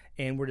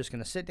 and we're just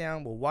going to sit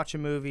down, we'll watch a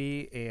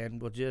movie, and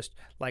we'll just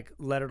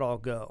let it all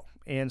go.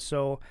 And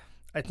so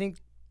I think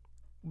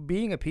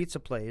being a pizza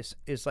place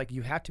is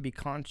you have to be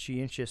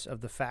conscientious of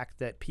the fact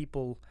that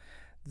people,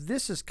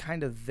 this is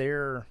kind of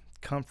their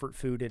comfort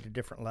food at a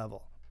different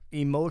level,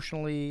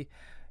 emotionally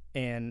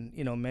and,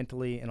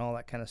 mentally and all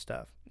that kind of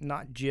stuff.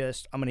 Not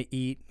just I'm going to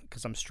eat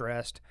because I'm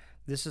stressed.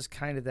 This is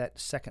kind of that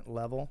second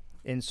level.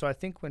 And so I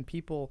think when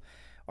people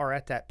are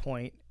at that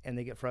point and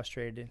they get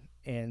frustrated,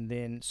 and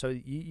then so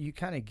you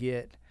kind of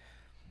you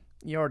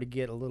already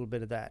get a little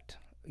bit of that.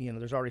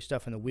 There's already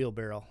stuff in the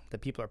wheelbarrow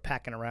that people are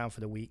packing around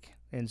for the week.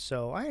 And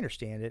so I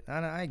understand it,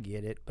 and I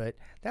get it, but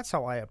that's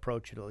how I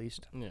approach it, at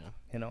least. Yeah.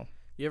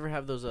 You ever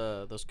have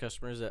those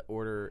customers that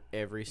order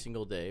every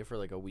single day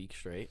for a week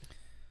straight?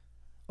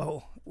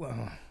 Oh,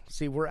 well,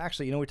 see, we're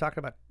actually, we talked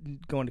about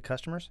going to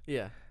customers.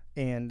 Yeah.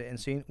 And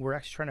seeing, we're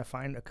actually trying to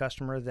find a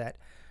customer that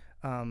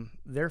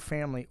their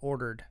family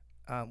ordered,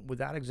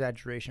 without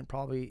exaggeration,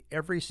 probably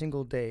every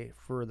single day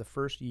for the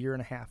first year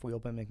and a half we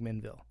opened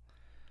McMinnville.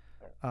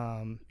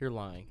 You're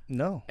lying.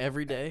 No.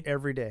 Every day?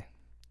 Every day.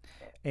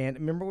 And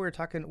remember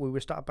we were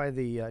stopped by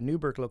the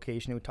Newburgh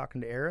location, and we were talking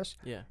to Eris?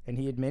 Yeah. And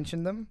he had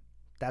mentioned them.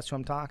 That's who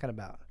I'm talking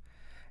about.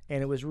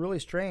 And it was really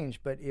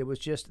strange, but it was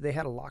just, they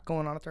had a lot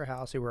going on at their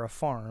house. They were a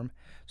farm,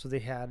 so they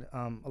had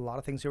a lot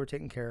of things they were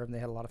taking care of, and they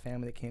had a lot of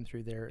family that came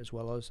through there, as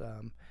well as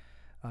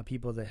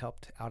people that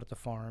helped out at the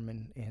farm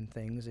and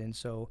things. And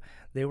so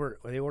they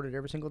ordered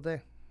every single day,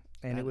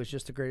 and it was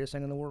just the greatest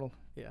thing in the world.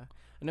 Yeah.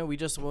 I know we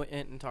just went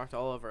and talked to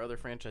all of our other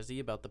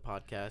franchisees about the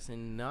podcast,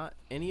 and not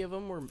any of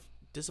them were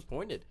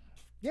disappointed.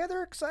 Yeah,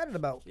 they're excited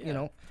about,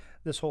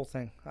 this whole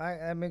thing.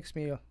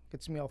 That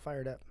gets me all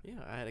fired up. Yeah,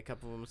 I had a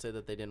couple of them say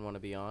that they didn't want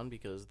to be on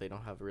because they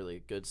don't have a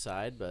really good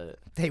side, but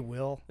they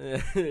will.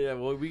 Yeah,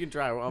 well, we can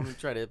try. I'm gonna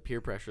try to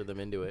peer pressure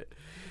them into it.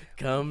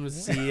 Come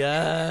see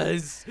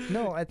us.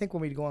 No, I think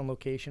when we go on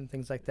location,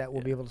 things like that,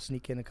 we'll be able to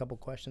sneak in a couple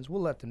questions.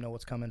 We'll let them know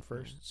what's coming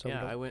first. So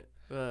yeah, I went.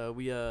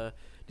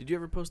 Did you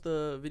ever post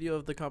the video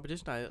of the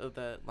competition of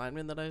that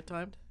lineman that I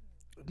timed?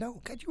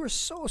 No, God, you were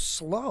so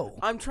slow.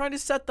 I'm trying to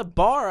set the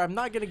bar. I'm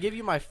not gonna give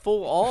you my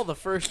full all the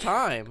first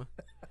time.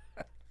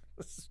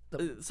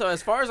 So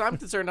as far as I'm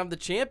concerned, I'm the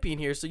champion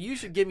here, so you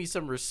should give me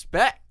some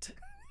respect.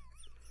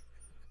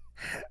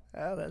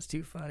 Oh, that's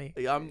too funny.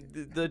 I'm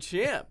the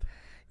champ.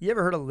 You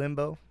ever heard of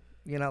limbo?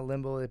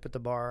 Limbo, they put the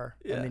bar,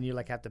 Yeah. and then you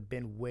have to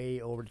bend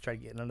way over to try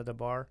to get under the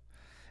bar.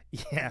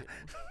 Yeah.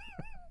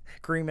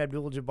 Kareem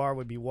Abdul-Jabbar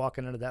would be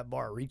walking under that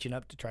bar, reaching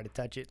up to try to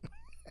touch it.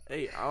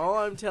 Hey, all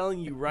I'm telling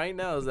you right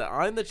now is that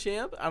I'm the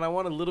champ, and I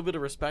want a little bit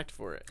of respect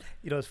for it.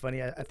 It's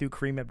funny. I threw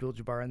Kareem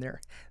Abdul-Jabbar in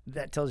there.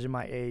 That tells you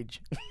my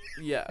age.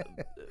 Yeah.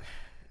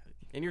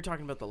 And you're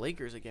talking about the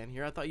Lakers again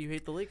here. I thought you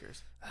hate the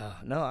Lakers.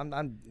 No,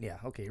 I'm yeah,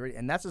 okay. Ready.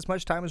 And that's as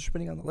much time as we're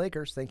spending on the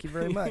Lakers. Thank you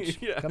very much.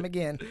 Yeah. Come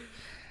again.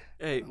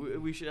 Hey,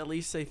 we should at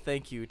least say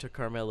thank you to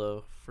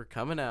Carmelo for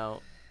coming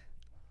out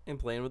and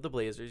playing with the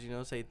Blazers.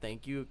 Say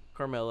thank you,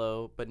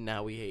 Carmelo, but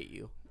now we hate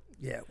you.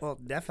 Yeah, well,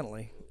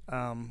 definitely.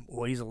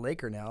 Well, he's a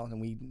Laker now,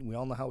 and we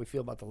all know how we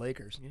feel about the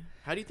Lakers. Yeah.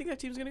 How do you think that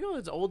team's going to go?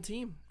 It's an old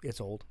team.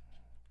 It's old.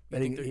 I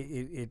think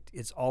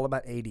it's all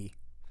about AD.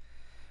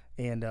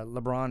 And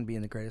LeBron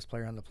being the greatest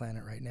player on the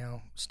planet right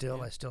now.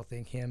 I still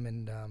think him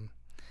and,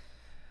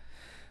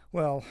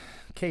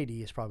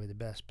 KD is probably the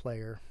best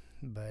player,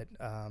 but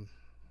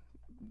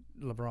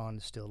LeBron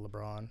is still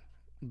LeBron.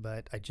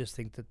 But I just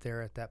think that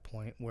they're at that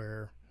point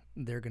where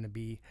they're going to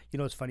be,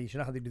 it's funny,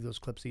 how they do those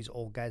clips, these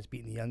old guys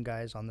beating the young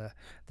guys on the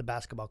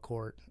basketball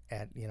court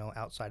at,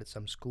 outside at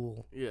some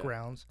school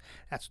grounds.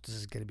 That's what this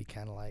is going to be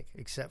kind of like,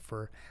 except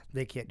for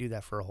they can't do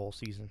that for a whole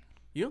season.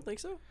 You don't think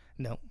so?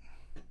 No.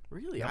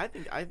 Really? Yep.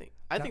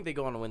 I think they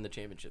go on to win the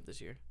championship this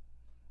year.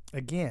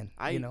 Again,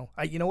 I- you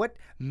know what?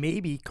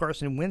 Maybe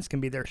Carson Wentz can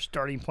be their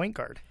starting point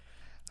guard.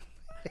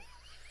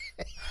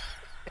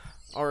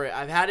 All right,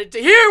 I've had it to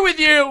here with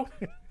you.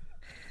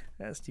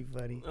 That's too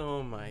funny.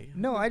 Oh my.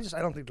 No, I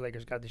don't think the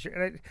Lakers got this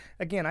year.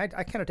 And I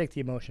kind of take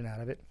the emotion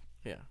out of it.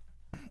 Yeah.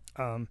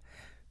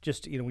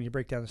 Just when you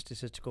break down the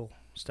statistical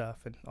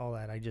stuff and all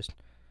that,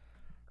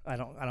 I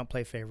don't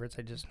play favorites.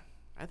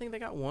 I think they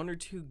got 1 or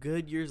 2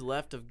 good years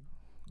left of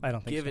I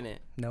don't think giving so.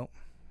 it. No,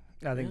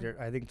 I think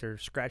Yeah. they're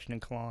scratching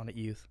and clawing at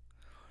youth.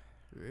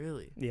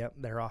 Really? Yep,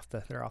 they're off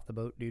the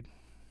boat, dude.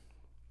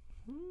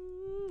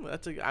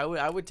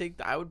 I would take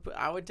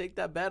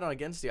that bet on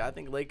against you. I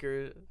think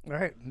Lakers. All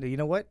right, you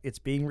know what? It's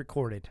being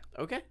recorded.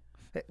 Okay.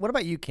 Hey, what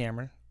about you,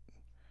 Cameron?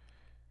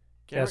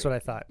 That's what I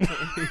thought.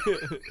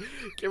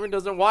 Cameron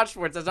doesn't watch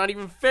sports. That's not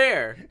even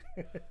fair.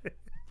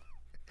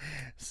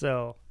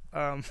 So,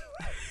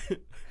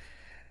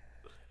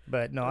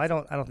 but no, I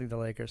don't think the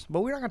Lakers.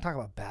 But we're not going to talk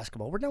about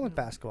basketball. We're done with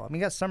basketball. I mean, we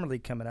got Summer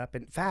League coming up.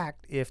 In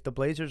fact, if the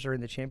Blazers are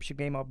in the championship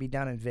game, I'll be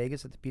down in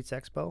Vegas at the Pizza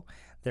Expo.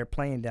 They're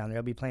playing down there.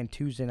 They'll be playing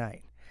Tuesday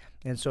night.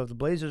 And so if the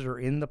Blazers are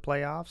in the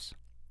playoffs,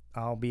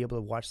 I'll be able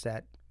to watch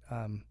that.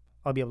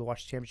 I'll be able to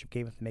watch the championship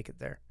game if they make it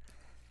there.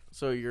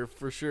 So you're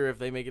for sure if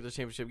they make it to the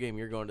championship game,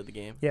 you're going to the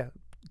game. Yeah,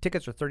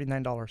 tickets are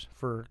 $39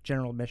 for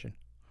general admission.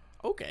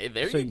 Okay,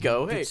 there So you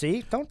go. Hey,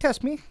 see, don't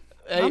test me.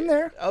 hey, I'm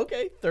there.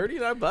 Okay,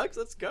 $39.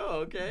 Let's go.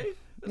 Okay,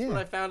 that's what Yeah.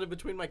 I found in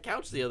between my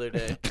couch the other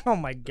day. Oh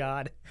my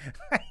God!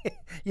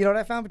 You know what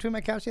I found between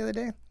my couch the other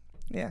day?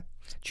 Yeah,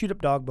 chewed up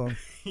dog bone.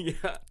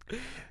 Yeah,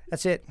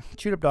 That's it.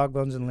 Chewed up dog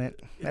bones and lint.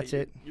 That's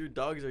it. Your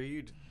dogs are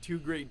huge. 2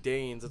 Great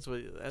Danes. That's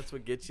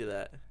what gets you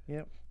that.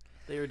 Yep.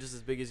 They are just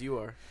as big as you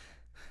are.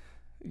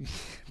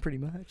 Pretty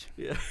much.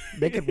 Yeah.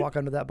 They could walk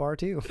under that bar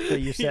too. That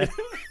you said.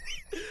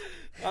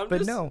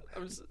 But no.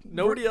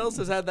 Nobody else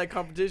has had that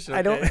competition.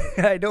 I don't.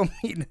 okay? I don't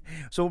mean.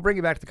 So we'll bring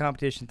it back to the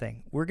competition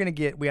thing.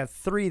 We have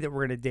 3 that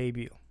we're gonna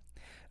debut.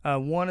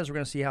 One is we're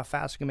gonna see how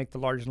fast we can make the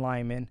large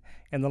lineman,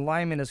 and the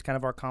lineman is kind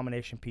of our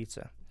combination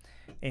pizza.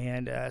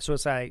 And so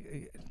it's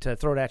like, to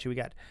throw it at you,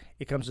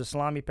 it comes with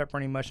salami,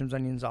 pepperoni, mushrooms,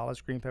 onions,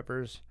 olives, green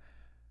peppers,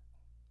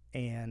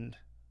 and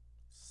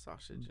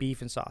Sausage.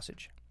 beef and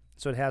sausage.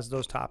 So it has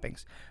those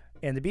toppings.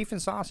 And the beef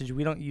and sausage,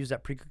 we don't use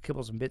that pre-cooked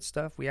kibbles and bits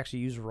stuff. We actually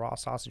use raw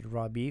sausage,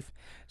 raw beef.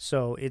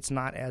 So it's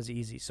not as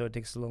easy. So it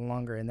takes a little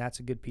longer. And that's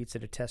a good pizza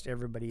to test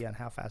everybody on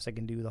how fast they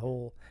can do the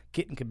whole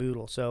kit and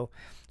caboodle. So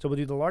we'll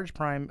do the large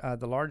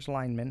the large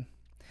lineman.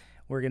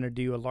 We're going to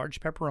do a large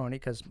pepperoni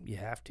because you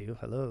have to.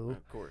 Hello.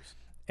 Of course.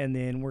 And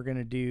then we're going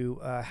to do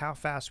how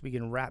fast we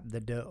can wrap the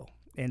dough.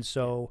 And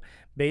so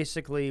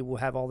basically we'll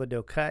have all the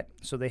dough cut.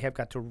 So they have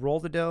got to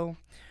roll the dough,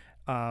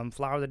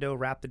 flour the dough,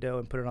 wrap the dough,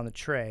 and put it on the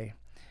tray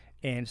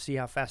and see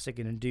how fast they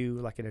can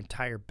do like an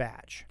entire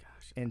batch.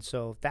 Gosh. And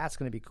so that's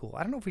going to be cool.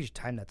 I don't know if we should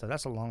time that, though.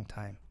 That's a long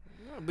time.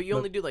 No, but you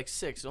only do like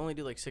 6. You only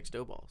do like 6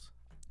 dough balls.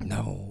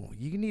 No,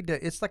 you need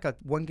to. It's like a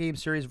 1-game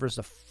series versus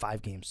a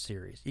 5-game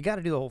series. You got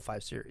to do the whole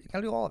 5 series. You got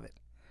to do all of it.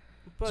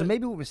 But, So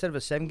maybe instead of a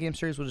 7-game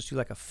series, we'll just do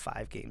like a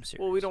 5-game series.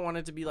 well, we don't want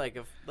it to be like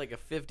a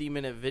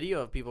 50-minute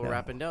video of people No.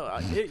 wrapping dough.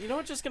 You know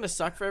what's just gonna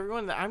suck for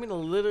everyone? That I'm gonna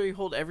literally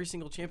hold every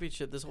single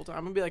championship this whole time.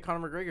 I'm gonna be like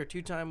Conor McGregor,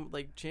 2-time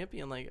like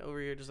champion, like over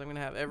here. I'm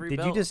gonna have every. Did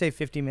belt. you just say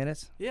 50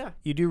 minutes? Yeah,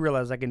 You do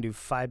realize I can do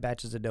 5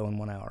 batches of dough in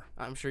 1 hour.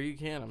 I'm sure you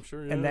can. I'm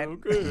sure. And Yeah, that-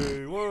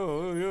 okay.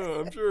 Well, yeah,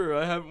 I'm sure.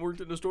 I haven't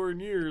worked in a store in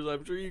years.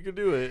 I'm sure you can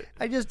do it.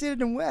 I just did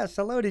it in West.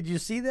 Hello, did you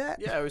see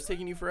that? Yeah, it was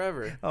taking you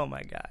forever. Oh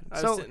my God.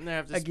 I So was sitting there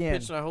having to again,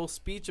 pitch a whole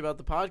speech about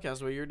the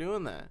podcast while you're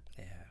doing that.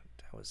 yeah,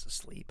 I was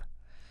asleep.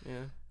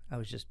 Yeah, I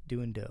was just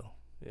doing dough.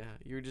 yeah.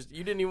 You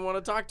didn't even want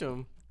to talk to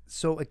him.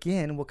 So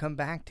again, we'll come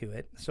back to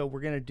it. So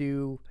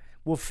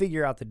we'll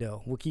figure out the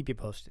dough. We'll keep you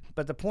posted.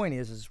 But the point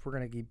is we're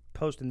gonna keep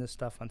posting this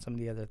stuff on some of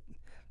the other.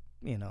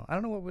 I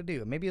don't know what we'll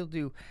do. Maybe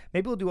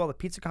we'll do all the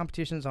pizza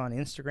competitions on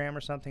Instagram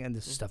or something. And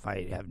this is stuff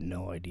I have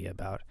no idea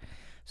about.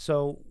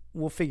 So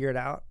we'll figure it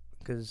out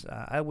because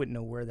I wouldn't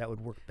know where that would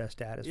work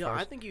best at. Yeah, Far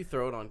as, I think you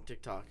throw it on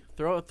TikTok.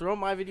 Throw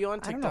my video on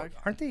I don't know.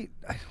 TikTok. Aren't they?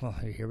 Well,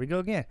 here we go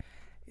again.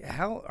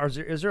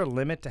 Is there a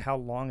limit to how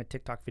long a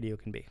TikTok video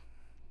can be?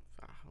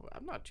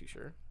 I'm not too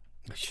sure.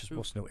 You're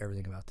supposed to know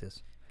everything about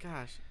this.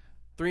 Gosh,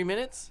 3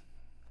 minutes?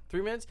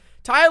 3 minutes?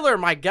 Tyler,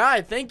 my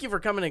guy, thank you for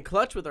coming in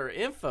clutch with our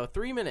info.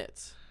 3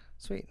 minutes.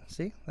 Sweet.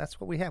 See, that's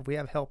what we have. We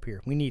have help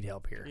here. We need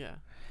help here. Yeah,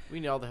 we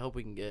need all the help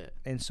we can get.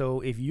 And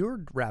so if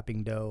you're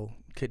wrapping dough,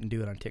 couldn't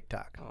do it on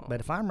TikTok. Oh. But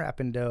if I'm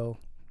wrapping dough,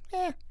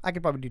 I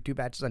could probably do 2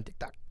 batches on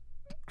TikTok.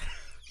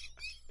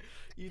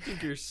 You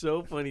think you're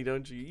so funny,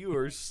 don't you? You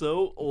are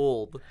so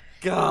old.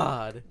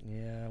 God.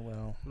 Yeah,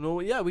 well. No,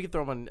 yeah, we can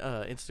throw them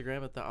on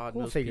Instagram at the Odd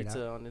We'll Nose figure it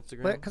Pizza out. on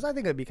Instagram. But because I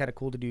think it'd be kind of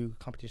cool to do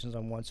competitions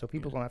on one, so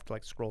people don't have to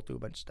like scroll through a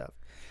bunch of stuff.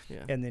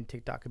 Yeah. And then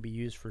TikTok could be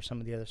used for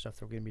some of the other stuff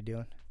that we're going to be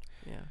doing.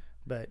 Yeah.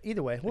 But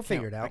either way, we'll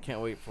figure it I out.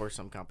 can't wait for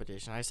some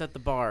competition. I set the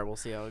bar. We'll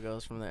see how it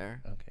goes from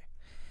there. Okay.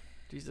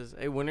 Jesus.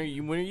 Hey, when are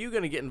you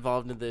gonna get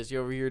involved in this?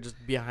 You're over here just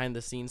behind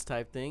the scenes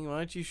type thing. Why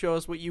don't you show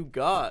us what you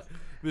got?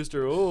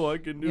 Mr. Oh, I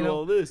can do You know,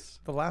 all this.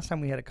 The last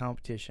time we had a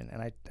competition,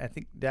 and I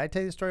think, did I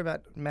tell you the story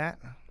about Matt?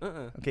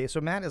 Okay,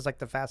 so Matt is like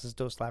the fastest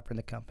dough slapper in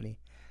the company,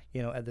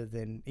 other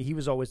than he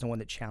was always the one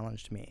that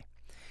challenged me.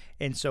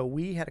 And so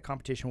we had a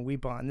competition where we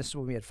bought, and this is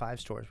when we had 5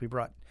 stores. We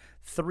brought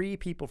 3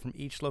 people from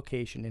each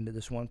location into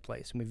this one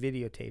place, and we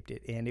videotaped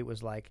it. And it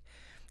was like,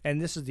 and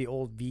this is the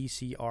old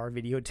VCR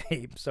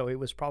videotape, so it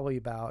was probably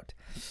about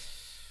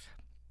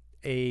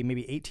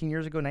maybe 18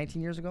 years ago,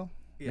 19 years ago,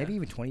 maybe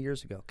even 20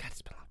 years ago. God,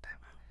 it's been a long time.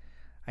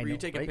 Were you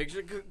taking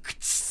pictures?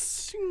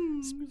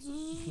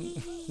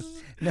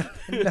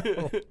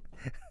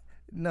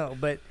 No,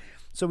 but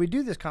so we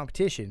do this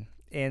competition.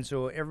 And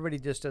so everybody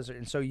just does it.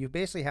 And so you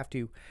basically have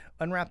to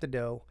unwrap the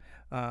dough,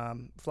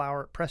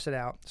 flour it, press it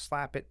out,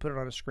 slap it, put it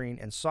on a screen,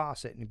 and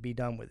sauce it and be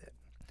done with it.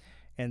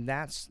 And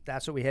that's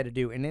what we had to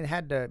do. And it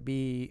had to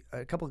be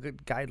a couple of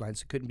good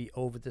guidelines. It couldn't be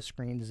over the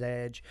screen's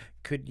edge.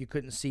 You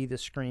couldn't see the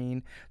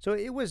screen. So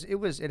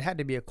it had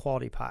to be a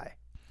quality pie.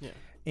 Yeah.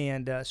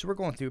 And so we're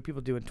going through people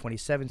doing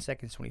 27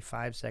 seconds,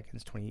 25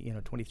 seconds,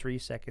 23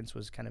 seconds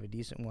was kind of a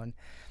decent one.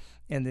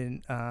 And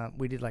then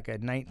we did like a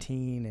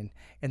 19,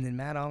 and then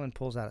Matt Almond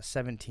pulls out a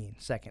 17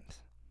 seconds.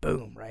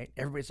 Boom, right?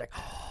 Everybody's like,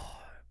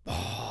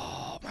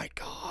 oh my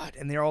God.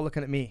 And they're all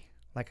looking at me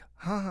like,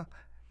 huh?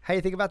 How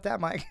you think about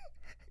that, Mike?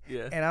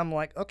 Yeah. And I'm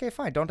like, okay,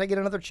 fine. Don't I get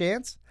another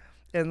chance?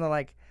 And they're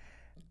like,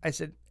 I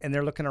said, and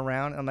they're looking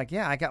around. And I'm like,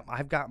 yeah,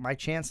 I've got my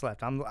chance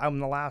left. I'm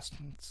the last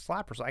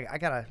slapper, so I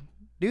gotta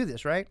do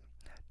this, right?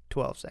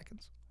 12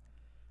 seconds.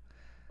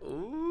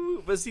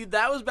 Ooh, but see,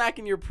 that was back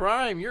in your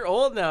prime. You're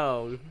old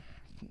now.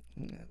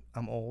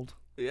 I'm old.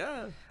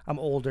 Yeah. I'm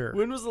older.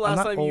 When was the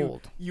last time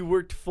old. you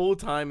worked full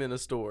time in a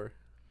store?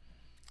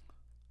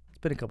 It's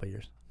been a couple of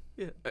years.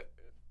 Yeah.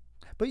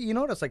 But you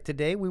notice, like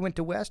today, we went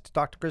to West to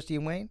talk to Christy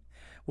and Wayne.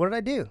 What did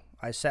I do?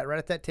 I sat right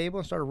at that table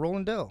and started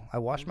rolling dough. I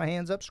washed my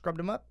hands up, scrubbed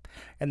them up,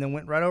 and then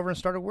went right over and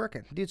started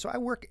working. Dude, so I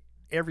work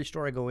every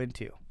store I go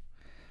into.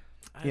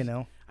 I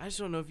just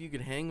don't know if you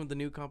could hang with the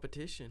new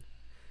competition.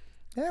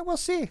 Yeah, we'll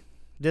see.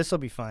 This will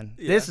be fun.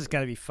 Yeah. This is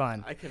going to be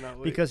fun. I cannot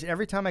wait. Because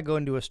every time I go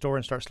into a store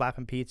and start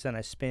slapping pizza and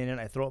I spin it,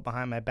 I throw it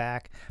behind my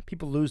back,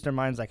 people lose their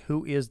minds like,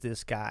 who is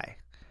this guy?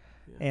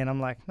 Yeah. And I'm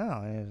like,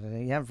 no,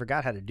 you haven't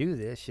forgot how to do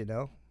this,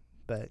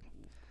 But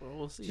well,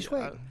 we'll see. Just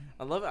wait.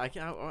 I love it.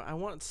 I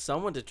want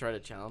someone to try to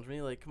challenge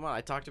me. Like, come on.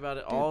 I talked about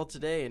it all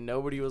today, and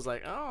nobody was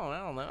like, oh, I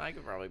don't know. I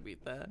could probably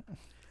beat that.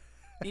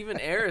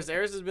 Even Aris.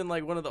 Aris has been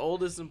like one of the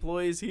oldest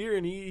employees here,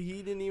 and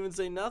he didn't even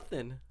say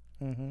nothing.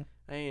 Mm-hmm.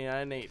 I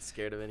ain't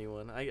scared of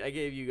anyone. I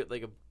gave you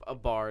like a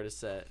bar to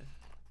set.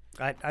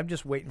 I'm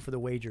just waiting for the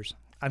wagers.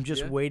 I'm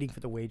just waiting for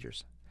the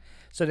wagers.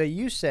 So now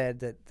you said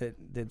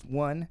that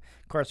 1,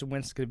 Carson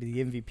Wentz is going to be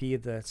the MVP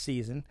of the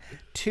season.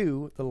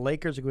 2, the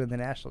Lakers are going to the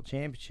national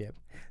championship.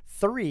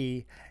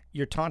 3,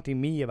 you're taunting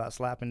me about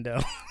slapping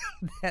dough.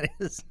 That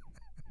is.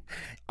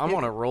 I'm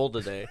on a roll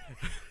today.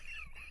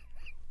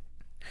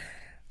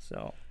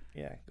 So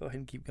yeah, go ahead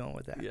and keep going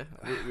with that. Yeah,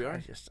 we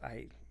are.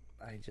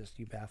 I just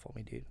you baffle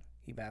me, dude.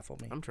 You baffle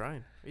me. I'm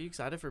trying. Are you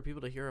excited for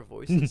people to hear our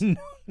voices?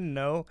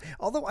 No.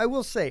 Although I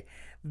will say,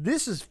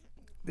 this is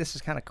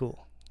kind of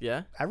cool.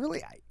 Yeah.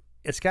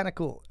 It's kind of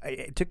cool.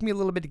 It took me a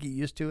little bit to get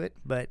used to it,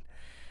 but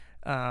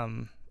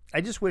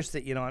I just wish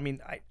that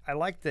I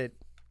like that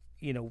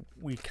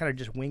we kind of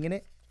just winging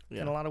it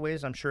in a lot of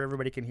ways. I'm sure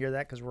everybody can hear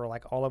that because we're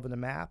like all over the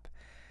map.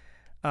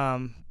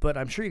 But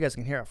I'm sure you guys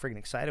can hear how freaking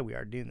excited we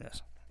are doing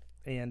this,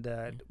 and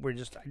I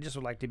just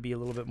would like to be a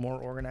little bit more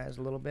organized,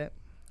 a little bit.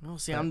 Oh,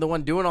 see, I'm the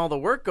one doing all the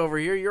work over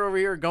here. You're over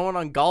here going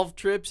on golf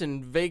trips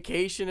and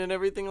vacation and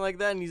everything like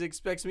that, and he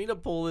expects me to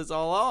pull this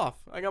all off.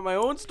 I got my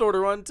own store to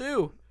run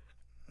too.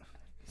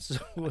 So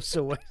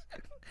what?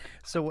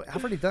 So I've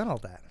already done all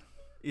that.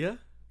 Yeah.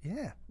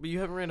 Yeah. But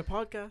you haven't ran a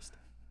podcast.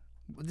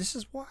 This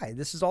is why.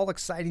 This is all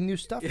exciting new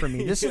stuff for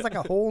me. This is like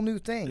a whole new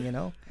thing,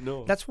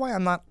 No. That's why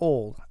I'm not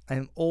old.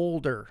 I'm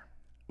older.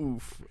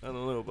 Oof. I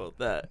don't know about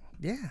that.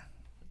 Yeah.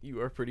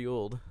 You are pretty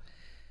old.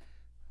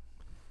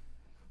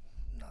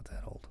 Not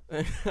that old.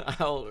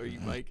 How old are you,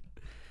 Mike?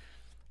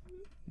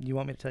 You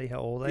want me to tell you how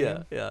old I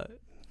am? Yeah.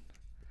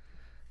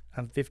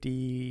 I'm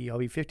 50. I'll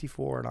be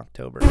 54 in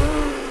October.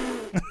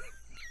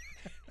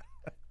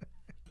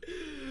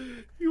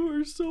 You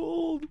are so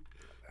old.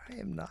 I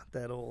am not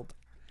that old.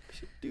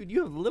 Dude,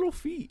 you have little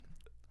feet.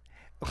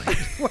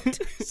 What?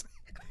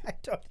 I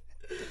don't.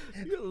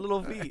 You have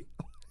little feet.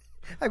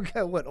 I've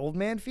got what, old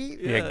man feet?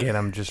 Yeah, get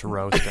him. Just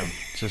roast him.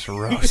 Just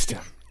roast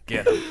him.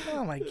 Get him.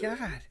 Oh my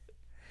God.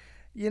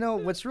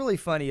 What's really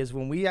funny is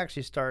when we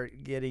actually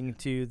start getting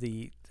to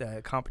the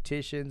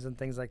competitions and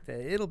things like that,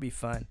 it'll be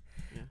fun.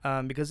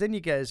 Yeah. Because then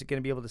you guys are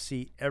going to be able to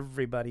see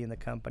everybody in the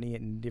company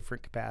in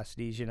different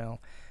capacities,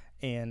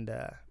 and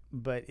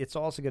but it's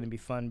also going to be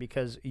fun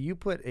because you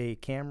put a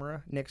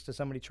camera next to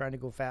somebody trying to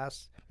go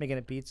fast making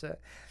a pizza,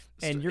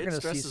 and you're going to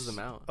see. Stresses them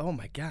out. Oh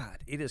my God,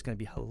 it is going to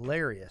be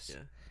hilarious.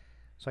 Yeah.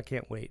 So I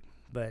can't wait.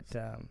 But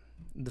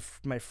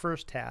my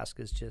first task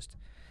is just,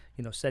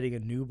 setting a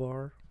new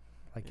bar.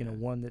 Like,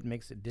 one that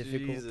makes it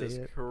difficult to Jesus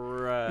hit.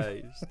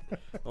 Christ.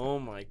 Oh,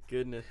 my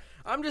goodness.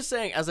 I'm just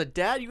saying, as a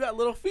dad, you got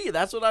little feet.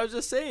 That's what I was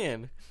just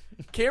saying.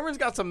 Cameron's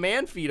got some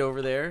man feet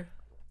over there.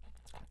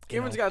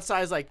 Cameron's got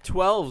size like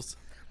 12s.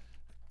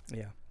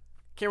 Yeah.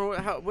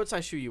 Cameron, what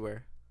size shoe you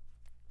wear?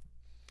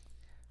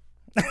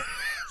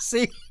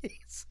 See?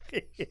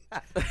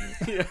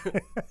 Yeah.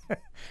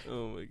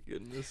 Oh, my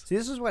goodness. See,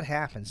 this is what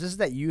happens. This is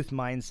that youth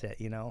mindset,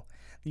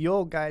 The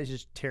old guy's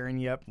just tearing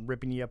you up,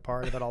 ripping you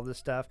apart about all this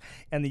stuff.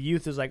 And the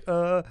youth is like,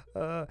 yeah,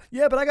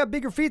 but I got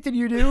bigger feet than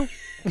you do.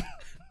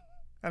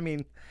 I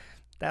mean,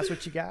 that's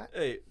what you got.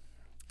 Hey,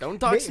 don't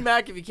talk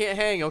smack if you can't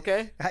hang,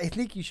 okay? I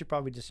think you should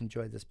probably just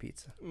enjoy this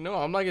pizza. No,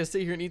 I'm not going to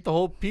sit here and eat the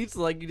whole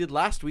pizza like you did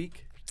last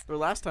week or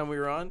last time we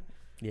were on.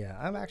 Yeah,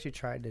 I've actually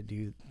tried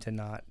to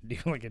not do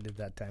like I did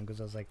that time because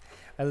I was like,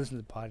 I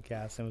listened to the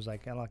podcast and was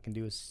like, all I can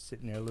do is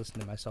sit in there and listen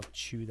to myself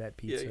chew that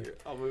pizza. Yeah,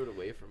 I'll move it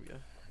away from you.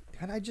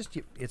 And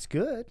it's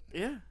good.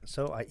 Yeah.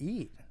 So I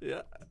eat.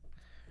 Yeah.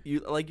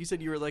 You like you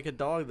said, you were like a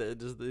dog that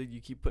just you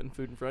keep putting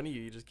food in front of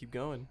you. You just keep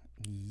going.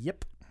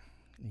 Yep.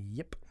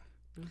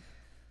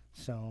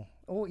 So,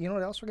 you know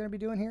what else we're going to be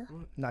doing here?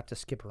 What? Not to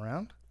skip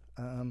around,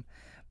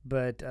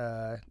 but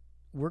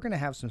we're going to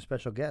have some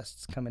special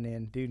guests coming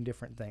in doing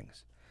different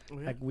things. Oh,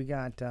 yeah. Like we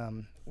got,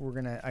 I'm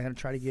gonna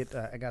try to get.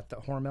 I got the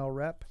Hormel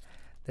rep.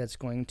 That's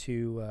going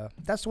to.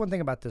 That's the one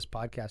thing about this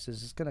podcast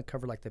is it's going to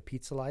cover like the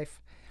pizza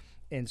life,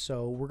 and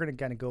so we're going to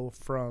kind of go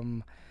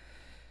from,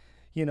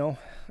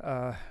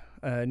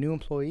 a new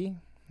employee,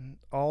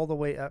 all the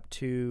way up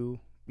to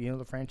the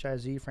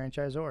franchisee,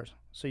 franchisors.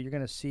 So you're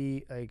going to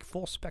see a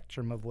full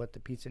spectrum of what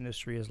the pizza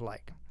industry is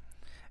like,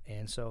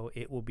 and so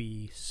it will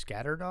be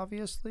scattered,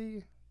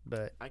 obviously.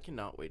 But I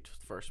cannot wait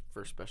for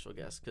special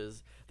guests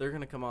because they're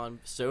gonna come on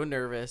so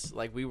nervous,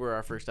 like we were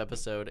our first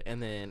episode, and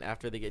then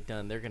after they get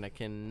done, they're gonna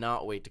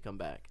cannot wait to come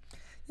back.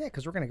 Yeah,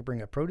 because we're gonna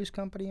bring a produce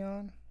company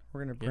on. We're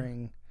gonna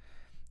bring,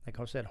 like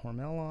I said,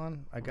 Hormel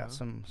on. I got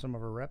some of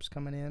our reps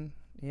coming in,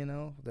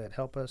 that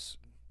help us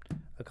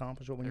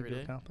accomplish what we need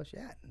to accomplish.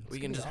 Yeah, we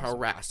can just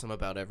harass them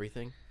about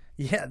everything.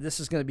 Yeah,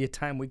 this is gonna be a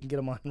time we can get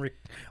them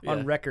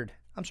on record.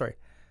 I'm sorry.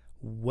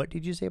 What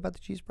did you say about the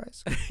cheese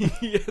price?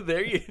 Yeah,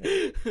 there you.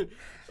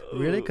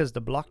 Really? Because the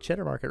block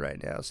cheddar market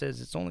right now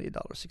says it's only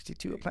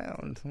 $1.62 a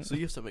pound. So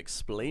you have some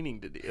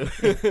explaining to do.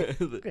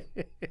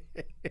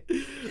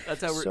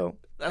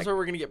 That's where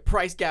we're gonna get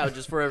price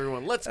gouges for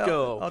everyone. Let's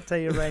go. I'll tell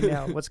you right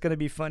now. What's gonna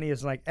be funny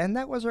is and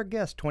that was our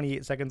guest.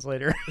 28 seconds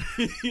later.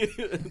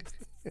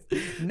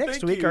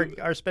 Next week,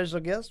 our special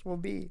guest will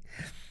be.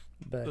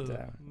 But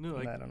I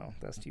don't know.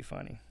 That's too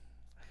funny.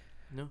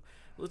 No.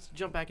 Let's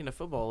jump back into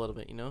football a little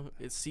bit.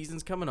 It's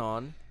season's coming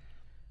on.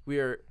 We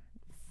are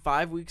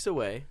 5 weeks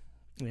away.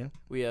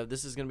 Yeah.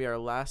 This is going to be our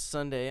last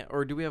Sunday.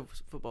 Or do we have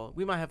football?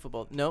 We might have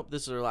football. Nope.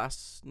 This is our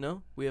last.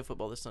 No, we have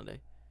football this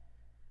Sunday.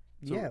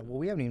 So yeah. Well,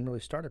 we haven't even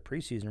really started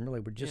preseason. Really,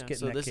 we're just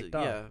getting kicked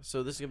off. Yeah.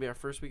 So this is going to be our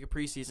first week of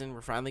preseason.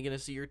 We're finally going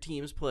to see your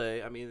teams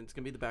play. I mean, it's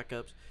going to be the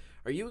backups.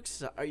 Are you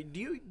excited? Do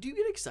you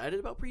get excited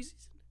about preseason?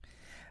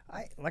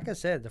 Like I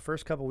said, the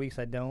first couple weeks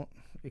I don't,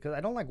 because I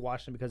don't like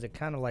watching because it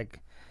kind of like.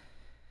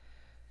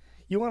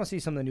 You want to see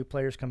some of the new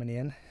players coming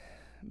in,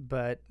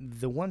 but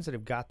the ones that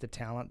have got the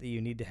talent that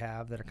you need to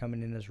have that are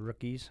coming in as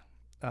rookies,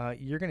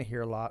 you're going to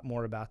hear a lot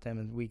more about them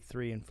in week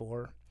 3 and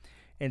 4.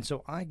 And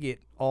so I get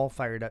all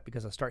fired up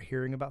because I start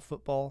hearing about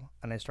football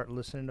and I start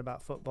listening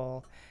about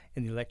football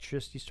and the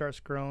electricity starts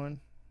growing.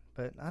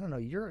 But I don't know,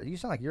 you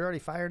sound like you're already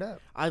fired up.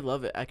 I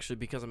love it, actually,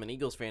 because I'm an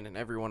Eagles fan and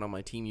everyone on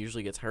my team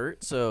usually gets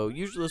hurt. So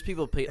usually those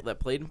people that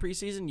played in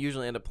preseason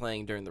usually end up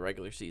playing during the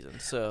regular season.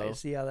 So I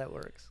see how that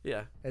works.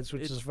 Yeah. Which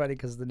is funny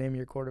because the name of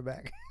your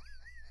quarterback.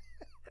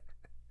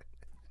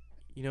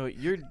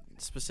 You're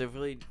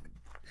specifically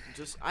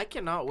just – I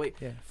cannot wait.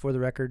 Yeah, for the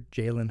record,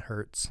 Jalen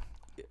Hurts.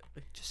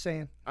 Just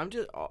saying. I'm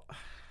just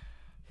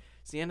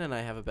Sienna and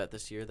I have a bet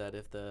this year that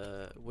if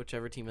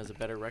whichever team has a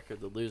better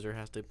record, the loser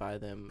has to buy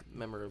them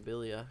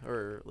memorabilia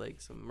or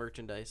like some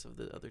merchandise of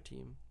the other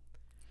team.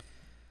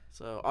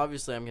 So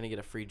obviously, I'm gonna get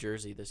a free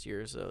jersey this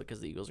year,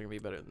 because the Eagles are gonna be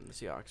better than the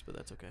Seahawks, but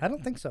that's okay. I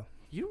don't think so.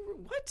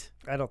 What?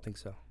 I don't think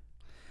so.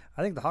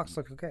 I think the Hawks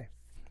look okay.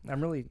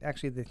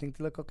 They think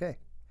they look okay.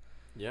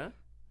 Yeah.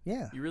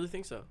 Yeah. You really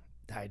think so?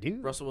 I do.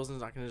 Russell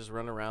Wilson's not gonna just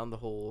run around the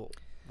whole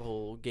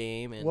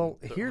game and. Well,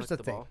 here's the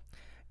thing. Ball.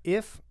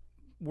 If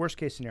worst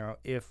case scenario,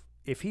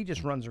 if he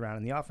just runs around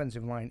and the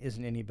offensive line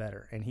isn't any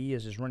better and he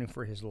is just running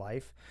for his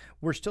life,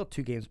 we're still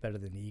 2 games better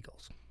than the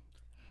Eagles.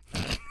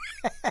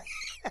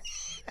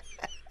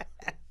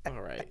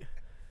 All right.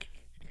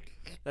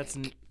 That's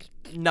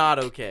not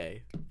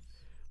okay.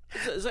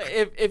 So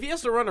if he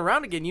has to run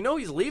around again,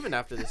 he's leaving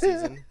after the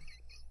season.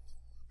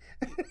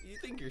 You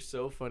think you're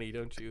so funny,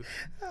 don't you?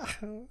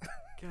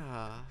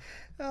 God.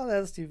 Oh,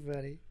 that's too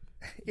funny.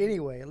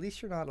 Anyway, at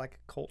least you're not like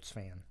a Colts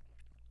fan.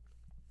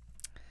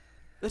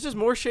 That's just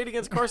more shade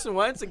against Carson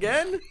Wentz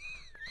again?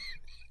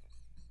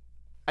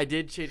 I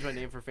did change my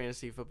name for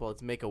fantasy football.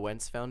 It's Make a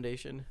Wentz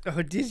Foundation.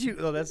 Oh, did you?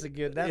 Oh, that's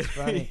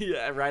funny.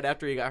 Yeah, right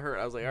after he got hurt,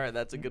 I was like, all right,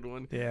 that's a good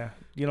one. Yeah.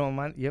 You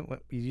know,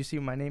 did you see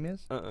what my name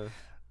is?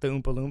 The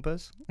Oompa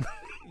Loompas.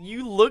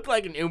 You look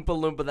like an Oompa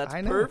Loompa. That's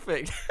I know.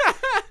 perfect.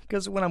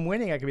 Because when I'm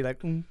winning, I can be like,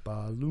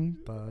 Oompa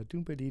Loompa,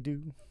 Doompa Dee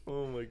Doo.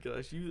 Oh my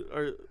gosh, you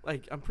are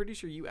like, I'm pretty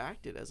sure you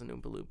acted as an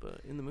Oompa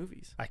Loompa in the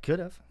movies. I could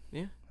have.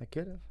 Yeah. I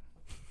could have.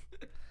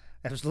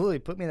 Absolutely.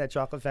 Put me in that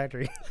chocolate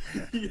factory.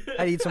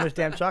 I'd eat so much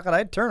damn chocolate,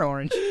 I'd turn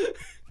orange.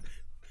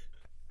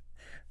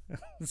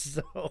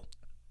 So,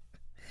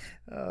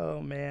 oh,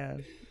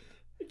 man.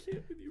 I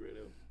can't with you right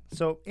now.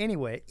 So,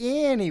 anyway,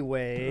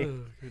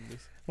 Oh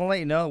goodness. we'll let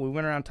you know. We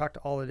went around and talked to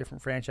all the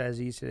different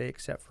franchisees today,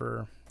 except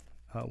for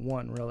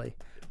one, really.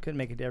 Couldn't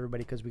make it to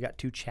everybody because we got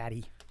too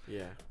chatty.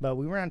 Yeah. But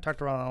we went around and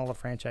talked around all the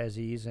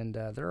franchisees, and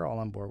they're all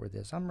on board with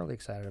this. I'm really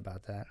excited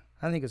about that.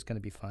 I think it's going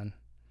to be fun.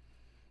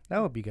 I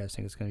hope you guys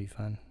think it's going to be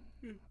fun.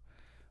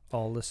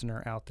 All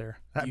listener out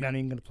there. I'm not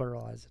even going to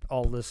pluralize it.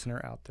 All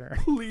listener out there.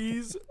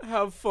 Please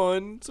have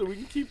fun so we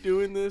can keep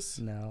doing this.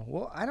 No.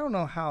 Well, I don't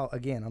know how,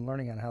 again, I'm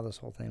learning on how this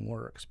whole thing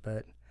works,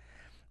 but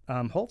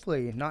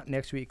hopefully not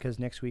next week, because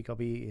next week I'll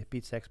be at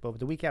Beats Expo, but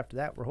the week after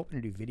that, we're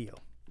hoping to do video.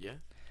 Yeah.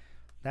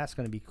 That's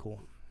going to be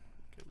cool.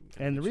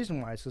 And the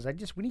reason why is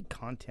because we need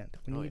content.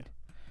 We need,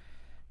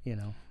 you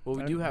know. Well,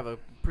 we do have a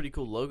pretty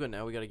cool logo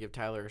now. We got to give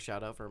Tyler a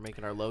shout out for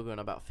making our logo in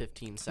about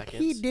 15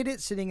 seconds. He did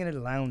it sitting in a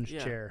lounge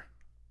chair.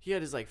 He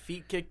had his like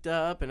feet kicked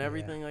up and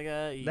everything like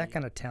that. That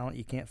kind of talent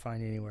you can't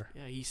find anywhere.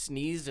 Yeah, he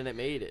sneezed and it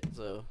made it.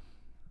 So,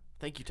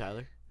 thank you,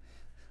 Tyler.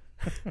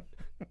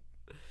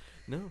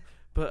 No,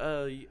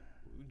 but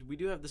we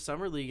do have the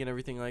summer league and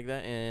everything like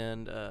that.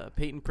 And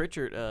Peyton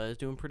Pritchard is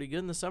doing pretty good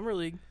in the summer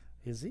league.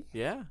 Is he?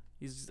 Yeah,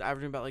 he's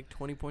averaging about like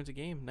 20 points a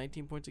game,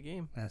 19 points a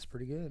game. That's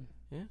pretty good.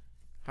 Yeah.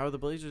 How are the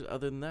Blazers?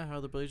 Other than that, how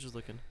are the Blazers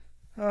looking?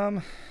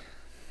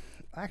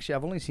 Actually,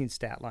 I've only seen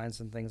stat lines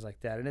and things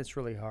like that, and it's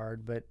really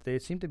hard. But they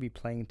seem to be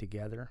playing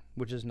together,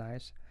 which is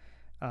nice.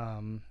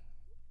 And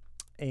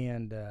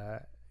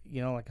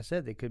you know, like I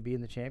said, they could be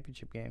in the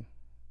championship game.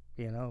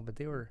 You know, but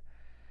they were.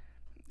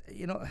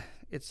 You know,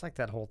 it's like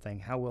that whole thing.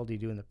 How well do you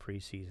do in the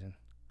preseason?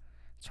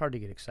 It's hard to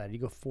get excited. You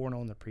go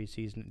 4-0 in the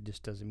preseason, it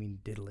just doesn't mean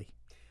diddly.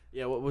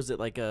 Yeah, what was it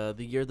like? The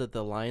year that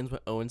the Lions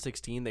went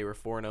 0-16, they were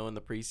 4-0 in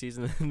the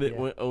preseason, and they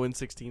went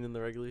 0-16 in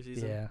the regular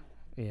season. Yeah,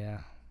 yeah.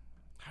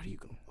 How do you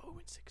go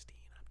 0-16?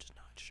 I'm just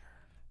not sure.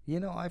 You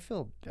know, I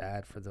feel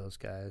bad for those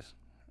guys.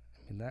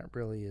 I mean, that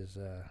really is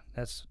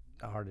that's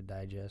hard to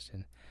digest,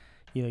 and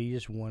you know, you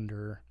just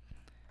wonder.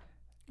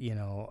 You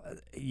know,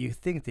 you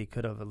think they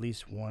could have at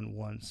least won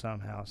one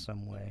somehow,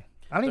 some way.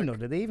 I don't even know.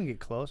 Did they even get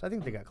close? I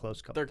think they got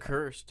close a couple They're times.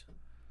 cursed.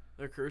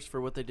 They're cursed for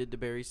what they did to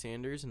Barry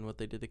Sanders and what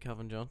they did to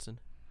Calvin Johnson.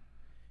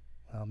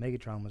 Well,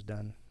 Megatron was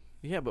done.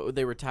 Yeah, but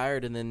they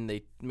retired, and then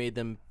they made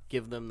them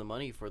give them the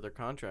money for their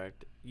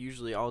contract.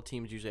 Usually, all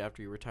teams,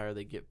 after you retire,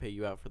 they pay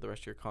you out for the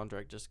rest of your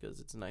contract just because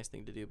it's a nice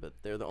thing to do. But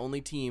they're the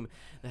only team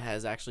that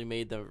has actually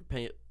made the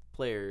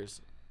players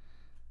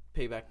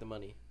pay back the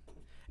money.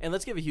 And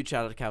let's give a huge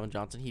shout out to Calvin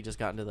Johnson. He just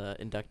got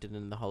inducted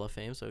into the Hall of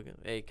Fame. So,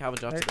 hey, Calvin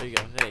Johnson, there you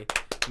go. Hey,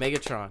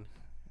 Megatron.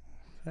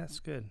 That's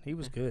good. He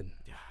was good.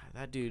 Yeah,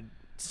 that dude,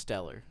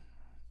 stellar.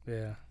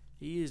 Yeah.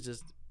 He is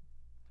just.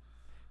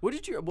 What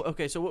did you?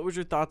 Okay, so what was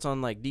your thoughts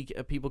on like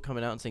people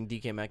coming out and saying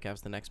DK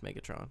Metcalf's the next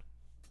Megatron?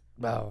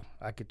 Wow,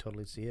 I could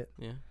totally see it.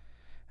 Yeah.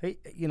 Hey,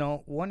 you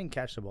know, one can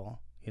catch the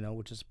ball, you know,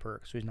 which is a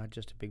perk. So he's not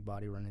just a big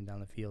body running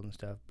down the field and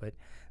stuff. But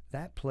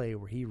that play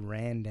where he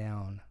ran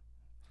down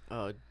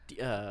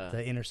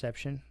the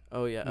interception.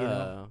 Oh yeah, you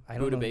know,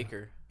 Buda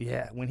Baker.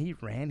 Yeah, when he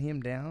ran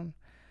him down,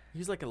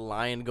 he's like a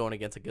lion going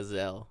against a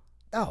gazelle.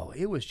 Oh,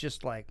 it was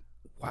just like,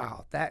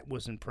 wow, that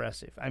was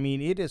impressive. I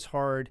mean, it is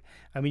hard.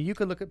 I mean, you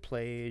can look at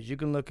plays, you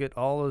can look at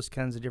all those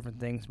kinds of different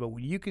things, but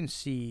when you can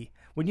see,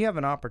 when you have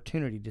an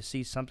opportunity to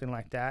see something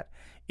like that,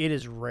 it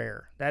is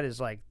rare. That is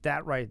like,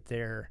 that right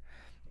there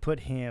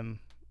put him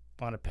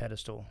on a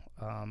pedestal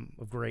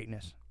of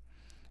greatness,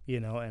 you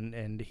know,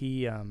 and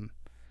he,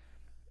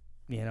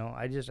 you know,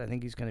 I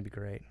think he's going to be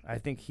great. I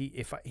think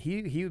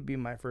he would be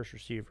my first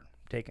receiver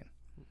taken.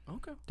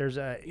 Okay. There's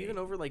even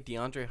over like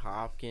DeAndre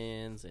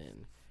Hopkins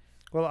and.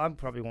 Well, I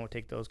probably won't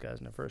take those guys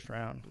in the first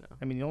round. No.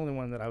 I mean, the only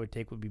one that I would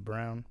take would be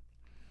Brown.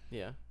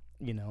 Yeah.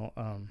 You know,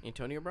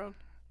 Antonio Brown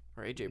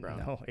or AJ Brown?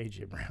 No,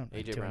 AJ Brown.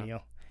 AJ Brown.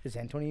 Is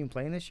Antonio even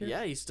playing this year?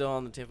 Yeah, he's still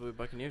on the Tampa Bay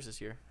Buccaneers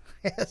this year.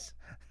 Yes.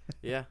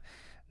 Yeah.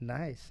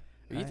 Nice.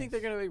 You think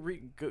they're gonna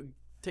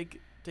take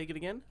it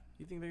again?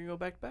 You think they're gonna go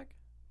back to back?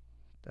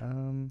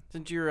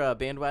 Since you're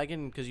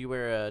bandwagon because you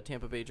wear a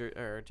Tampa Bay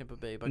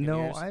Buccaneers.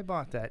 No, I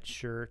bought that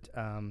shirt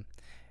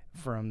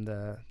from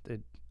the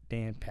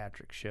Dan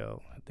Patrick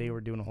show. They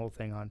were doing a whole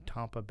thing on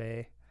Tampa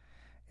Bay,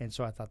 and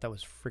so I thought that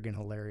was friggin'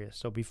 hilarious.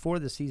 So before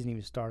the season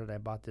even started, I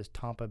bought this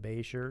Tampa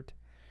Bay shirt,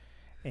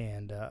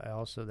 and I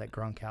also that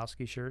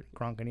Gronkowski shirt,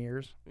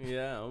 Gronkaneers.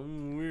 Yeah,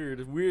 weird.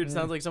 It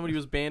sounds like somebody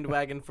was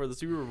bandwagon for the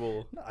Super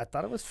Bowl. No, I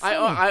thought it was funny.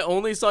 I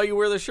only saw you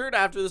wear the shirt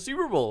after the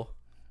Super Bowl.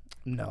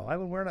 No, I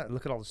would wear that.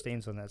 Look at all the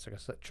stains on that. So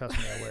trust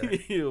me, I wear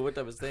it. Ew, what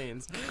type of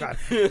stains? God.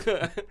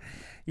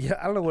 Yeah,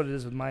 I don't know what it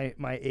is with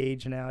my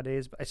age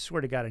nowadays, but I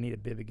swear to God, I need a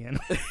bib again.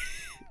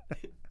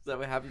 Is that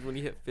what happens when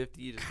you hit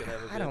 50? You just gotta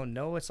have a I don't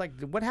know. It's like,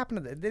 what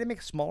happened to did they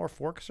make smaller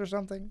forks or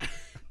something?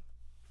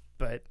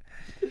 But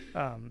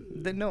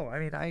no, I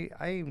mean, I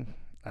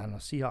don't know.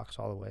 Seahawks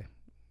all the way.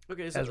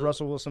 Okay, so As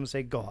Russell Wilson would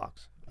say, go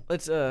Hawks.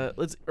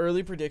 let's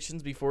early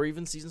predictions before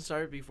even season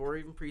started, before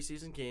even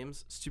preseason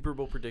games. Super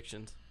Bowl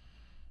predictions.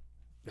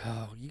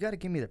 Oh, you got to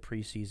give me the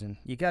preseason.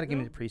 You got to give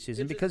me the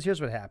preseason because here's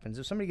what happens: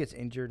 if somebody gets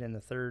injured in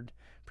the third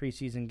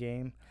preseason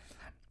game,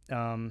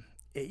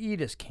 you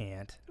just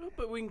can't.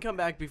 But we can come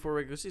back before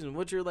regular season.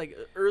 What's your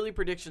early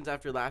predictions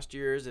after last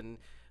year's and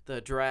the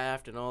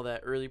draft and all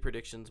that early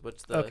predictions?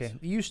 What's the Okay,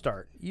 you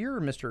start. You're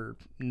Mr.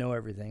 Know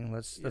Everything.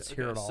 Let's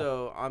hear it all.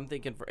 So I'm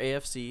thinking for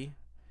AFC,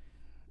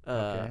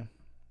 Okay.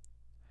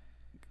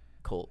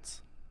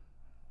 Colts.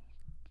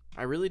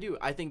 I really do.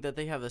 I think that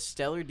they have a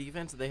stellar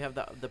defense. They have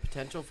the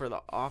potential for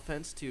the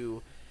offense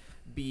to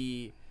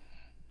be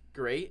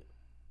great.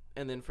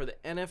 And then for the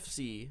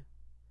NFC.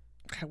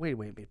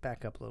 Wait.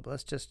 Back up a little bit.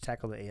 Let's just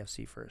tackle the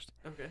AFC first.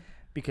 Okay.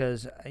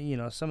 Because,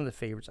 some of the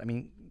favorites, I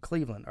mean,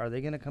 Cleveland, are they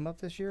going to come up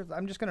this year?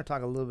 I'm just going to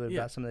talk a little bit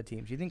about some of the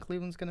teams. Do you think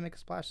Cleveland's going to make a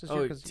splash this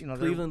year? Because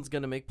Cleveland's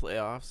going to make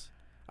playoffs.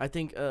 I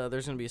think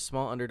there's going to be a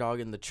small underdog,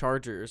 and the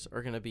Chargers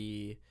are going to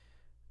be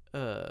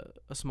a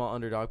small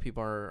underdog.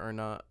 People are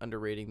not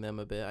underrating them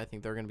a bit. I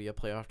think they're going to be a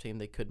playoff team.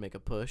 They could make a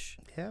push.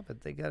 Yeah,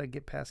 but they got to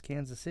get past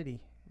Kansas City.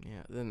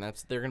 Yeah, then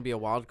they're going to be a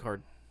wild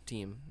card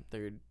team.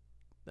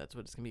 That's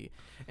what it's going to be.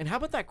 And how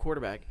about that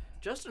quarterback,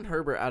 Justin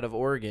Herbert out of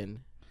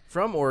Oregon,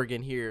 from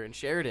Oregon here in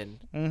Sheridan.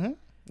 Mm-hmm. Isn't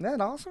that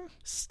awesome?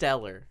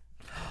 Stellar.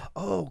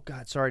 Oh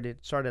God, sorry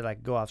to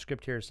go off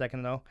script here a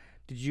second though.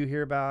 Did you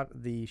hear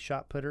about the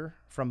shot putter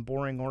from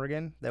Boring,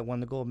 Oregon, that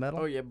won the gold medal?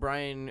 Oh yeah,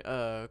 Brian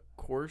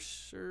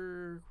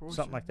Corser,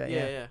 something like that.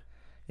 Yeah.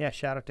 Yeah.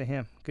 Shout out to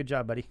him. Good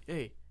job, buddy.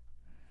 Hey,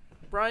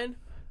 Brian.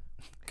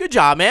 Good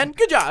job, man.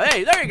 Good job.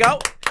 Hey, there you go.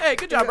 Hey,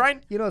 good job,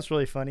 Brian. You know what's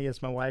really funny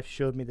is my wife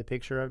showed me the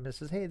picture of him and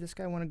says, "Hey, this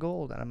guy won a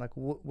gold," and I'm like,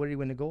 "What did he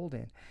win the gold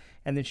in?"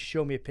 And then she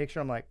showed me a picture.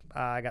 I'm like,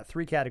 I got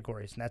 3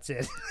 categories, and that's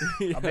it.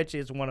 I bet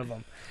you it's one of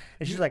them.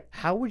 And she's like,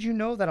 "How would you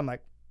know that?" I'm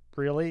like,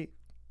 "Really?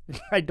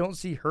 I don't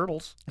see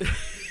hurdles.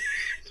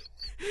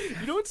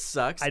 You know what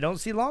sucks? I don't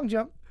see long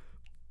jump."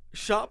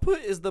 Shot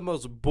put is the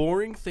most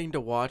boring thing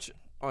to watch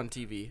on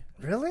TV.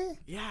 Really?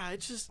 Yeah,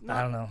 it's just not.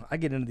 I don't know. I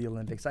get into the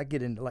Olympics. I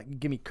get into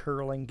give me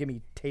curling, give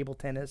me table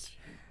tennis,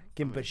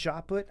 but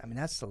shot put. I mean,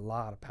 that's a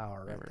lot of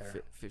power right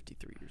there.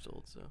 53 years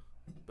old, so.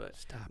 But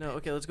Stop no, it.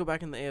 okay, let's go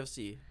back in the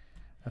AFC.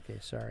 Okay,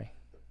 sorry.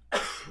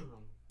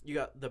 You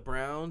got the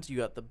Browns, you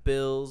got the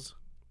Bills,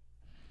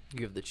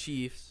 you have the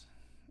Chiefs.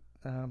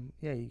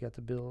 Yeah, you got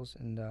the Bills,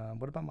 and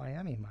what about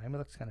Miami? Miami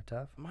looks kind of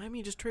tough.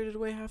 Miami just traded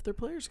away half their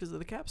players because of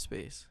the cap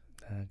space.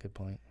 Good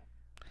point.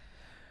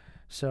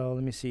 So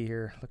let me see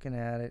here. Looking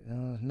at it,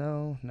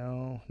 no.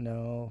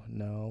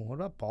 What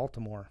about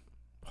Baltimore?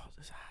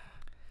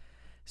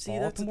 See,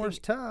 Baltimore's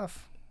that's the thing.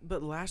 tough.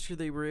 But last year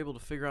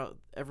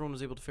everyone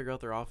was able to figure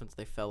out their offense.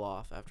 They fell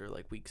off after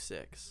week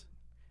 6.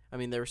 I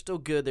mean, they were still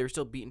good. They were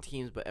still beating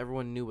teams, but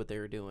everyone knew what they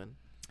were doing.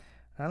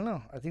 I don't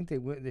know. I think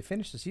they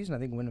finished the season, I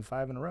think, winning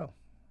 5 in a row.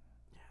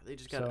 Yeah, they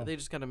just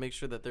gotta make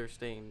sure that they're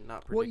staying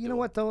not predictable. Well, you know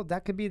what, though?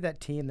 That could be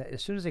that team that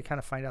as soon as they kind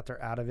of find out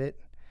they're out of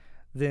it,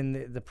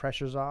 then the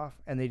pressure's off,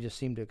 and they just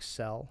seem to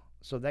excel.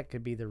 So that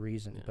could be the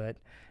reason. Yeah. But,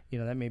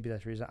 that may be the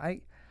reason.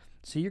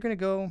 So you're going to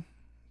go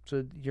 –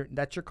 so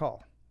that's your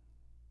call.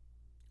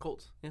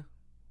 Colts, yeah.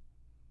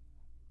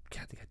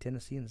 God, they got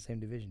Tennessee in the same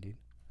division, dude.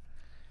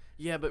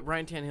 Yeah, but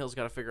Ryan Tannehill's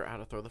got to figure out how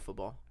to throw the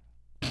football.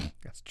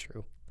 That's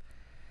true.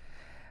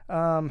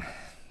 God,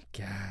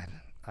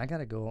 I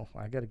gotta go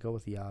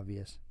with the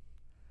obvious.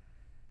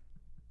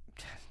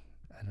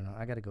 I don't know.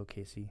 I gotta go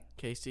KC.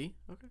 KC,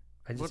 okay.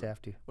 I just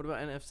have to. What about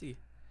NFC?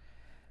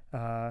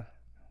 I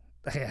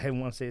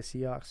want to say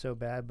Seahawks so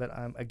bad, but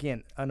I'm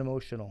again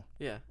unemotional.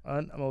 Yeah.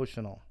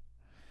 Unemotional.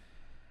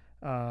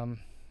 I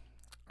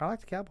like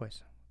the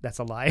Cowboys. That's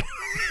a lie.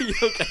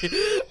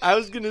 Okay. I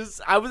was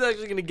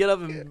actually gonna get up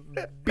and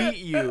beat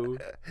you.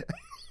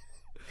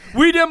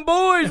 We them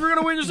boys, we're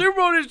gonna win the Super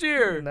Bowl this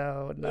year.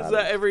 No, not is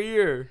that every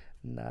year?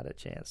 Not a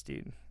chance,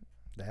 dude.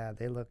 Yeah,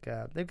 they look.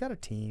 They've got a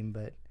team,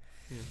 but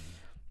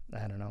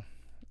I don't know.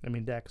 I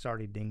mean, Dak's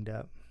already dinged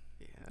up.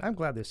 Yeah. I'm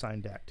glad they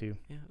signed Dak too.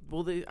 Yeah.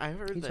 Well, I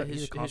heard that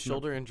his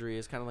shoulder injury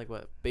is kind of like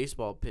what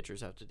baseball pitchers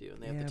have to do,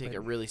 and they have to take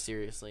it really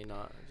seriously,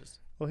 not just.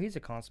 Well, he's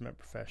a consummate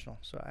professional,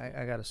 so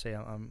I gotta say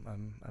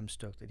I'm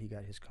stoked that he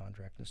got his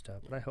contract and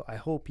stuff. But I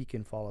hope he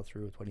can follow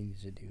through with what he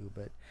needs to do.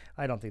 But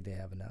I don't think they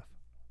have enough.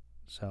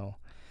 So,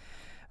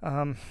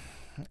 I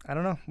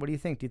don't know. What do you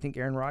think? Do you think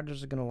Aaron Rodgers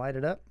is gonna light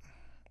it up?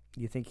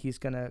 Do you think he's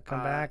gonna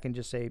come back and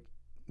just say,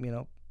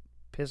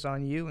 piss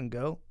on you and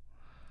go?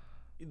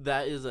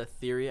 That is a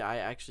theory. I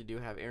actually do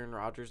have Aaron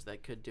Rodgers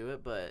that could do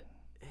it, but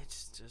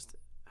it's just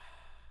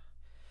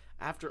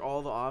after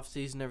all the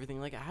offseason and everything,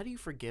 how do you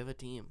forgive a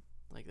team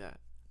like that?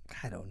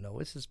 I don't know.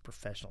 This is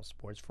professional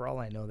sports. For all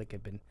I know, they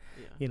could have been,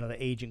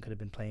 the agent could have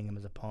been playing him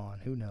as a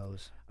pawn. Who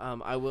knows?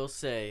 I will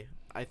say,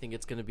 I think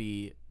it's going to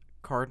be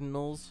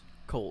Cardinals,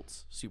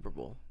 Colts, Super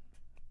Bowl.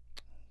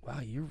 Wow,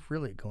 you're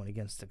really going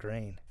against the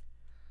grain.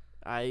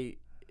 I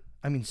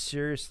mean,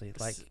 seriously,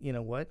 like, you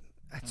know what?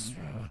 That's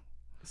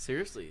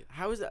seriously,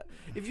 how is that?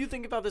 If you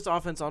think about this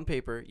offense on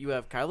paper, you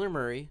have Kyler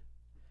Murray,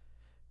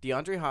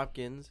 DeAndre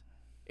Hopkins,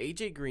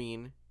 AJ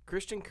Green,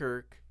 Christian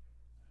Kirk,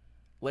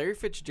 Larry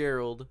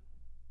Fitzgerald,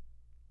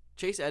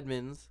 Chase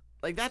Edmonds.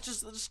 Like, that's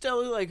just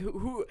still like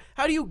who?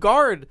 How do you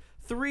guard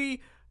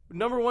 3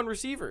 number 1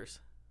 receivers?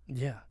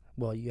 yeah.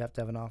 Well, you have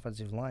to have an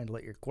offensive line to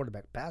let your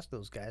quarterback pass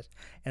those guys,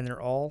 and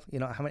they're all, you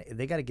know, how many?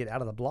 They got to get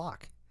out of the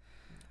block.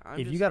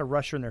 If you got a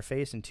rusher in their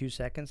face in 2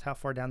 seconds, how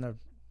far down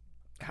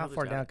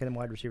can them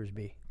wide receivers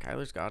be?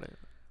 Kyler's got it.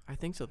 I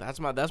think so.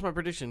 That's my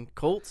prediction.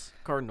 Colts,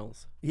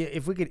 Cardinals. Yeah,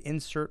 if we could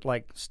insert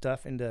like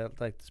stuff into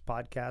like this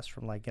podcast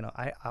from like, you know,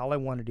 all I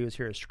want to do is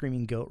hear a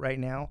screaming goat right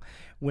now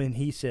when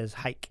he says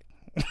hike.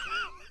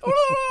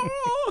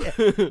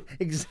 Yeah,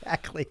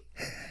 exactly.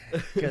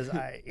 Because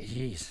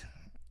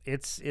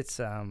it's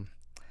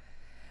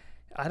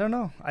I don't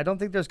know. I don't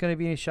think there's going to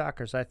be any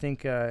shockers. I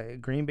think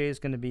Green Bay is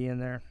going to be in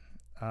there.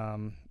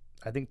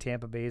 I think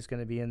Tampa Bay is going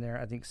to be in there.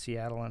 I think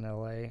Seattle and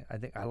LA.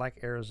 I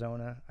like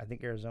Arizona. I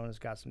think Arizona's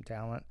got some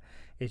talent.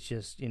 It's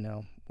just, you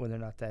know, whether or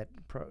not that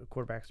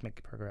quarterbacks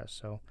make progress.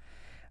 So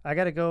I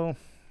got to go.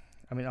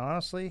 I mean,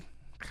 honestly,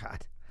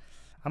 God,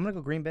 I'm going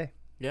to go Green Bay.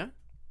 Yeah?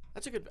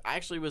 That's a good. I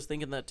actually was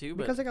thinking that too,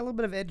 but because they got a little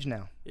bit of edge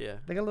now. Yeah,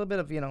 they got a little bit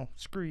of, you know,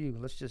 screw you.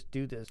 Let's just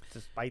do this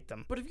to spite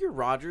them. But if you're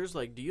Rodgers,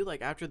 like, do you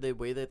like after the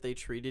way that they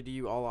treated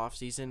you all off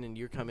season, and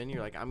you come in,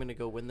 you're like, I'm gonna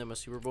go win them a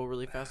Super Bowl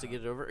really fast to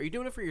get it over? Are you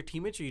doing it for your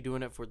teammates, or are you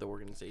doing it for the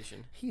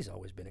organization? He's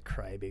always been a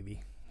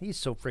crybaby. He's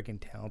so freaking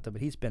talented,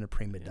 but he's been a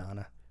prima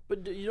donna.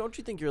 But don't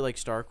you think your like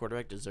star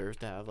quarterback deserves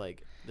to have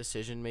like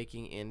decision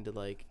making into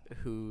like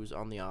who's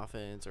on the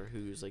offense or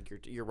who's like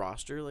your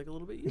roster like a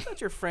little bit?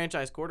 That's your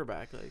franchise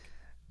quarterback, like.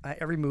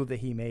 Every move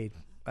that he made,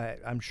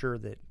 I'm sure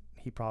that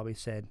he probably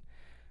said,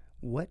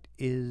 "What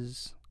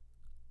is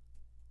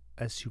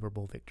a Super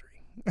Bowl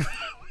victory?"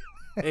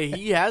 Hey,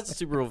 he has a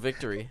Super Bowl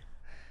victory.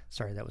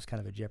 Sorry, that was kind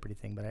of a Jeopardy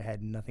thing, but I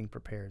had nothing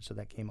prepared, so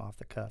that came off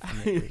the cuff,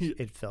 and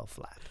it fell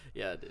flat.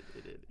 Yeah, it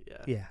did.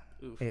 Yeah.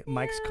 Yeah. Oof.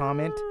 Mike's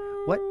comment,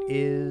 "What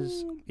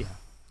is?" Yeah,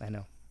 I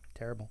know,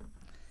 terrible.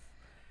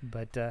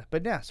 But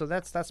yeah, so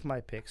that's my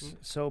picks.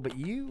 So, but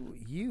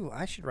you,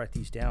 I should write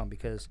these down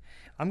because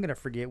I'm gonna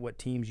forget what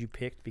teams you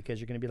picked because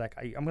you're gonna be like,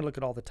 I'm gonna look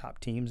at all the top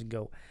teams and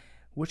go,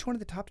 which one of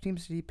the top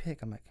teams did he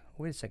pick? I'm like,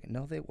 wait a second,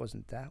 no, it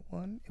wasn't that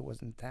one. It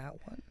wasn't that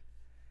one.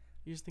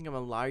 You just think I'm a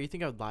liar? You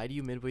think I would lie to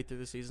you midway through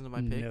the season of my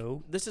pick?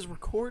 No. This is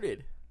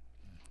recorded.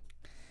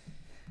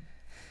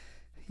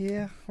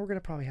 Yeah, we're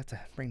gonna probably have to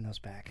bring those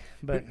back.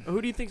 But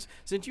who do you think?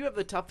 Since you have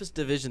the toughest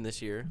division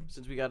this year,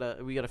 since we got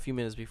a few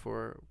minutes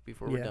before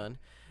we're done.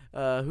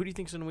 Who do you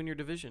think's gonna win your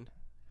division?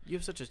 You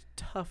have such a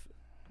tough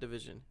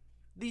division,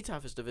 the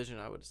toughest division,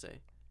 I would say.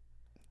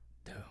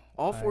 No,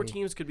 all 4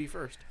 teams could be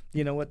first.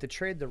 You know what? The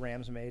trade the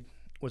Rams made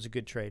was a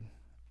good trade.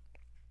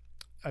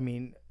 I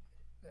mean,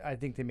 I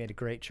think they made a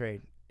great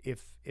trade.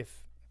 If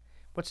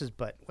what's his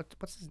butt?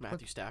 What's his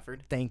Matthew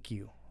Stafford? Thank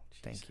you.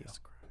 Jesus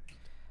Christ.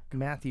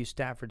 Matthew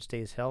Stafford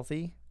stays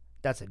healthy.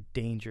 That's a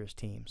dangerous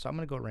team. So I'm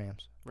gonna go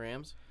Rams.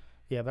 Rams?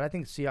 Yeah, but I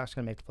think Seahawks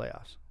gonna make the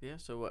playoffs. Yeah.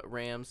 So what?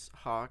 Rams,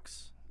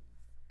 Hawks.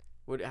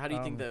 How do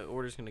you think the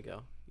order's going to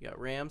go? You got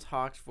Rams,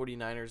 Hawks,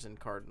 49ers, and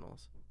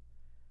Cardinals.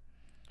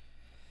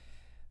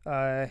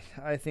 I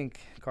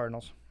think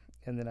Cardinals.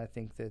 And then I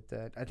think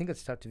that I think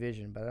it's a tough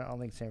division, but I don't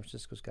think San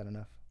Francisco's got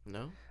enough.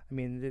 No? I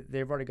mean,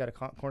 they've already got a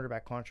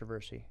cornerback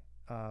controversy.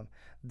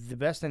 The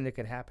best thing that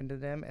could happen to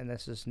them, and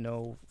this is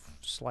no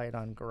slight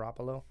on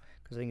Garoppolo,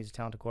 because I think he's a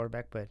talented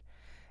quarterback, but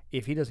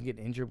if he doesn't get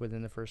injured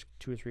within the first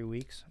 2 or 3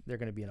 weeks, they're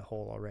going to be in a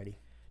hole already.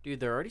 Dude,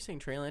 they're already saying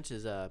Trey Lance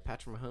is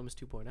Patrick Mahomes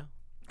 2.0.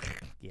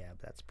 Yeah,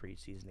 but that's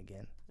preseason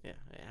again.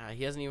 Yeah,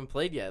 he hasn't even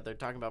played yet. They're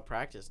talking about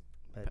practice.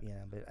 But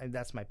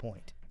that's my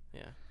point.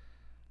 Yeah.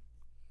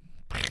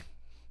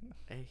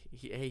 Hey,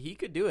 he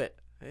could do it.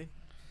 Hey.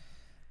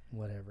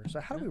 Whatever.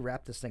 So how do we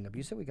wrap this thing up?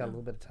 You said we got a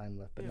little bit of time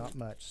left, but not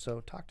much. So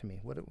talk to me.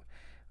 Let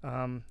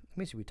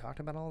me see. We talked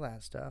about all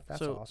that stuff.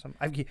 That's awesome.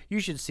 You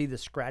should see the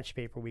scratch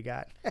paper we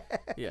got.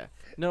 Yeah.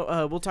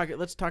 No. We'll talk.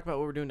 Let's talk about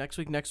what we're doing next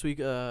week. Next week,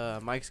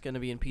 Mike's gonna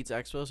be in Pizza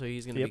Expo, so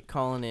he's gonna be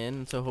calling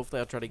in. So hopefully,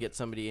 I'll try to get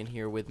somebody in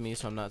here with me,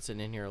 so I'm not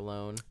sitting in here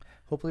alone.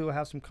 Hopefully, we'll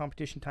have some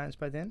competition times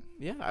by then.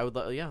 Yeah, I would.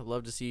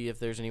 Love to see if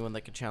there's anyone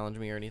that could challenge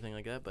me or anything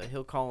like that. But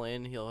he'll call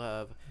in. He'll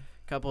have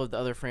a couple of the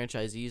other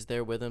franchisees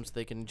there with him, so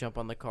they can jump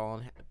on the call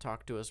and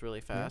talk to us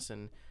really fast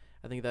and.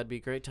 I think that'd be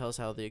great. Tell us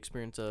how the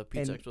experience of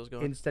Pizza Expo is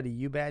going. Instead of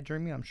you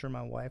badgering me, I'm sure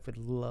my wife would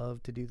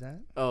love to do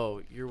that.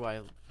 Oh, your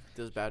wife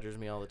does badgers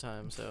me all the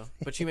time,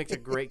 but she makes a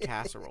great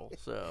casserole.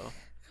 So.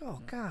 Oh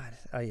God.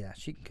 Oh yeah,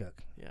 she can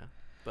cook. Yeah,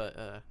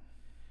 but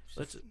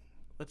let's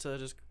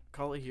just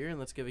call it here and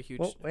let's give a huge.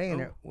 Well, wait a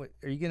minute. What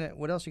are you gonna?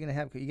 What else are you gonna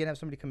have? You gonna have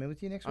somebody come in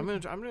with you next week?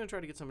 I'm gonna try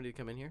to get somebody to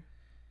come in here.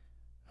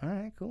 All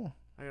right, cool.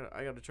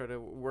 I got to try to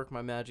work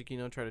my magic,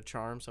 try to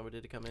charm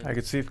somebody to come in. I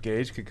could see if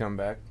Gage could come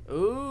back.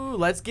 Ooh,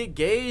 let's get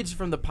Gage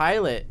from the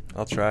pilot.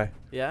 I'll try.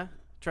 Yeah?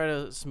 Try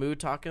to smooth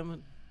talk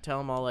him,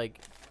 tell him I'll,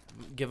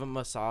 give him a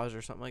massage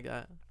or something like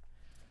that.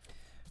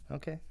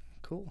 Okay,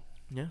 cool.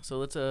 Yeah, so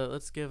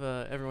let's give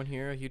everyone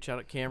here a huge shout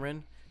out.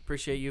 Cameron,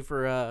 appreciate you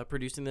for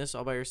producing this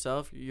all by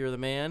yourself. You're the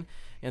man.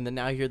 And then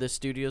now here, the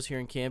studios here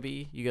in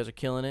Canby, you guys are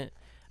killing it.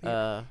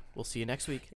 We'll see you next week.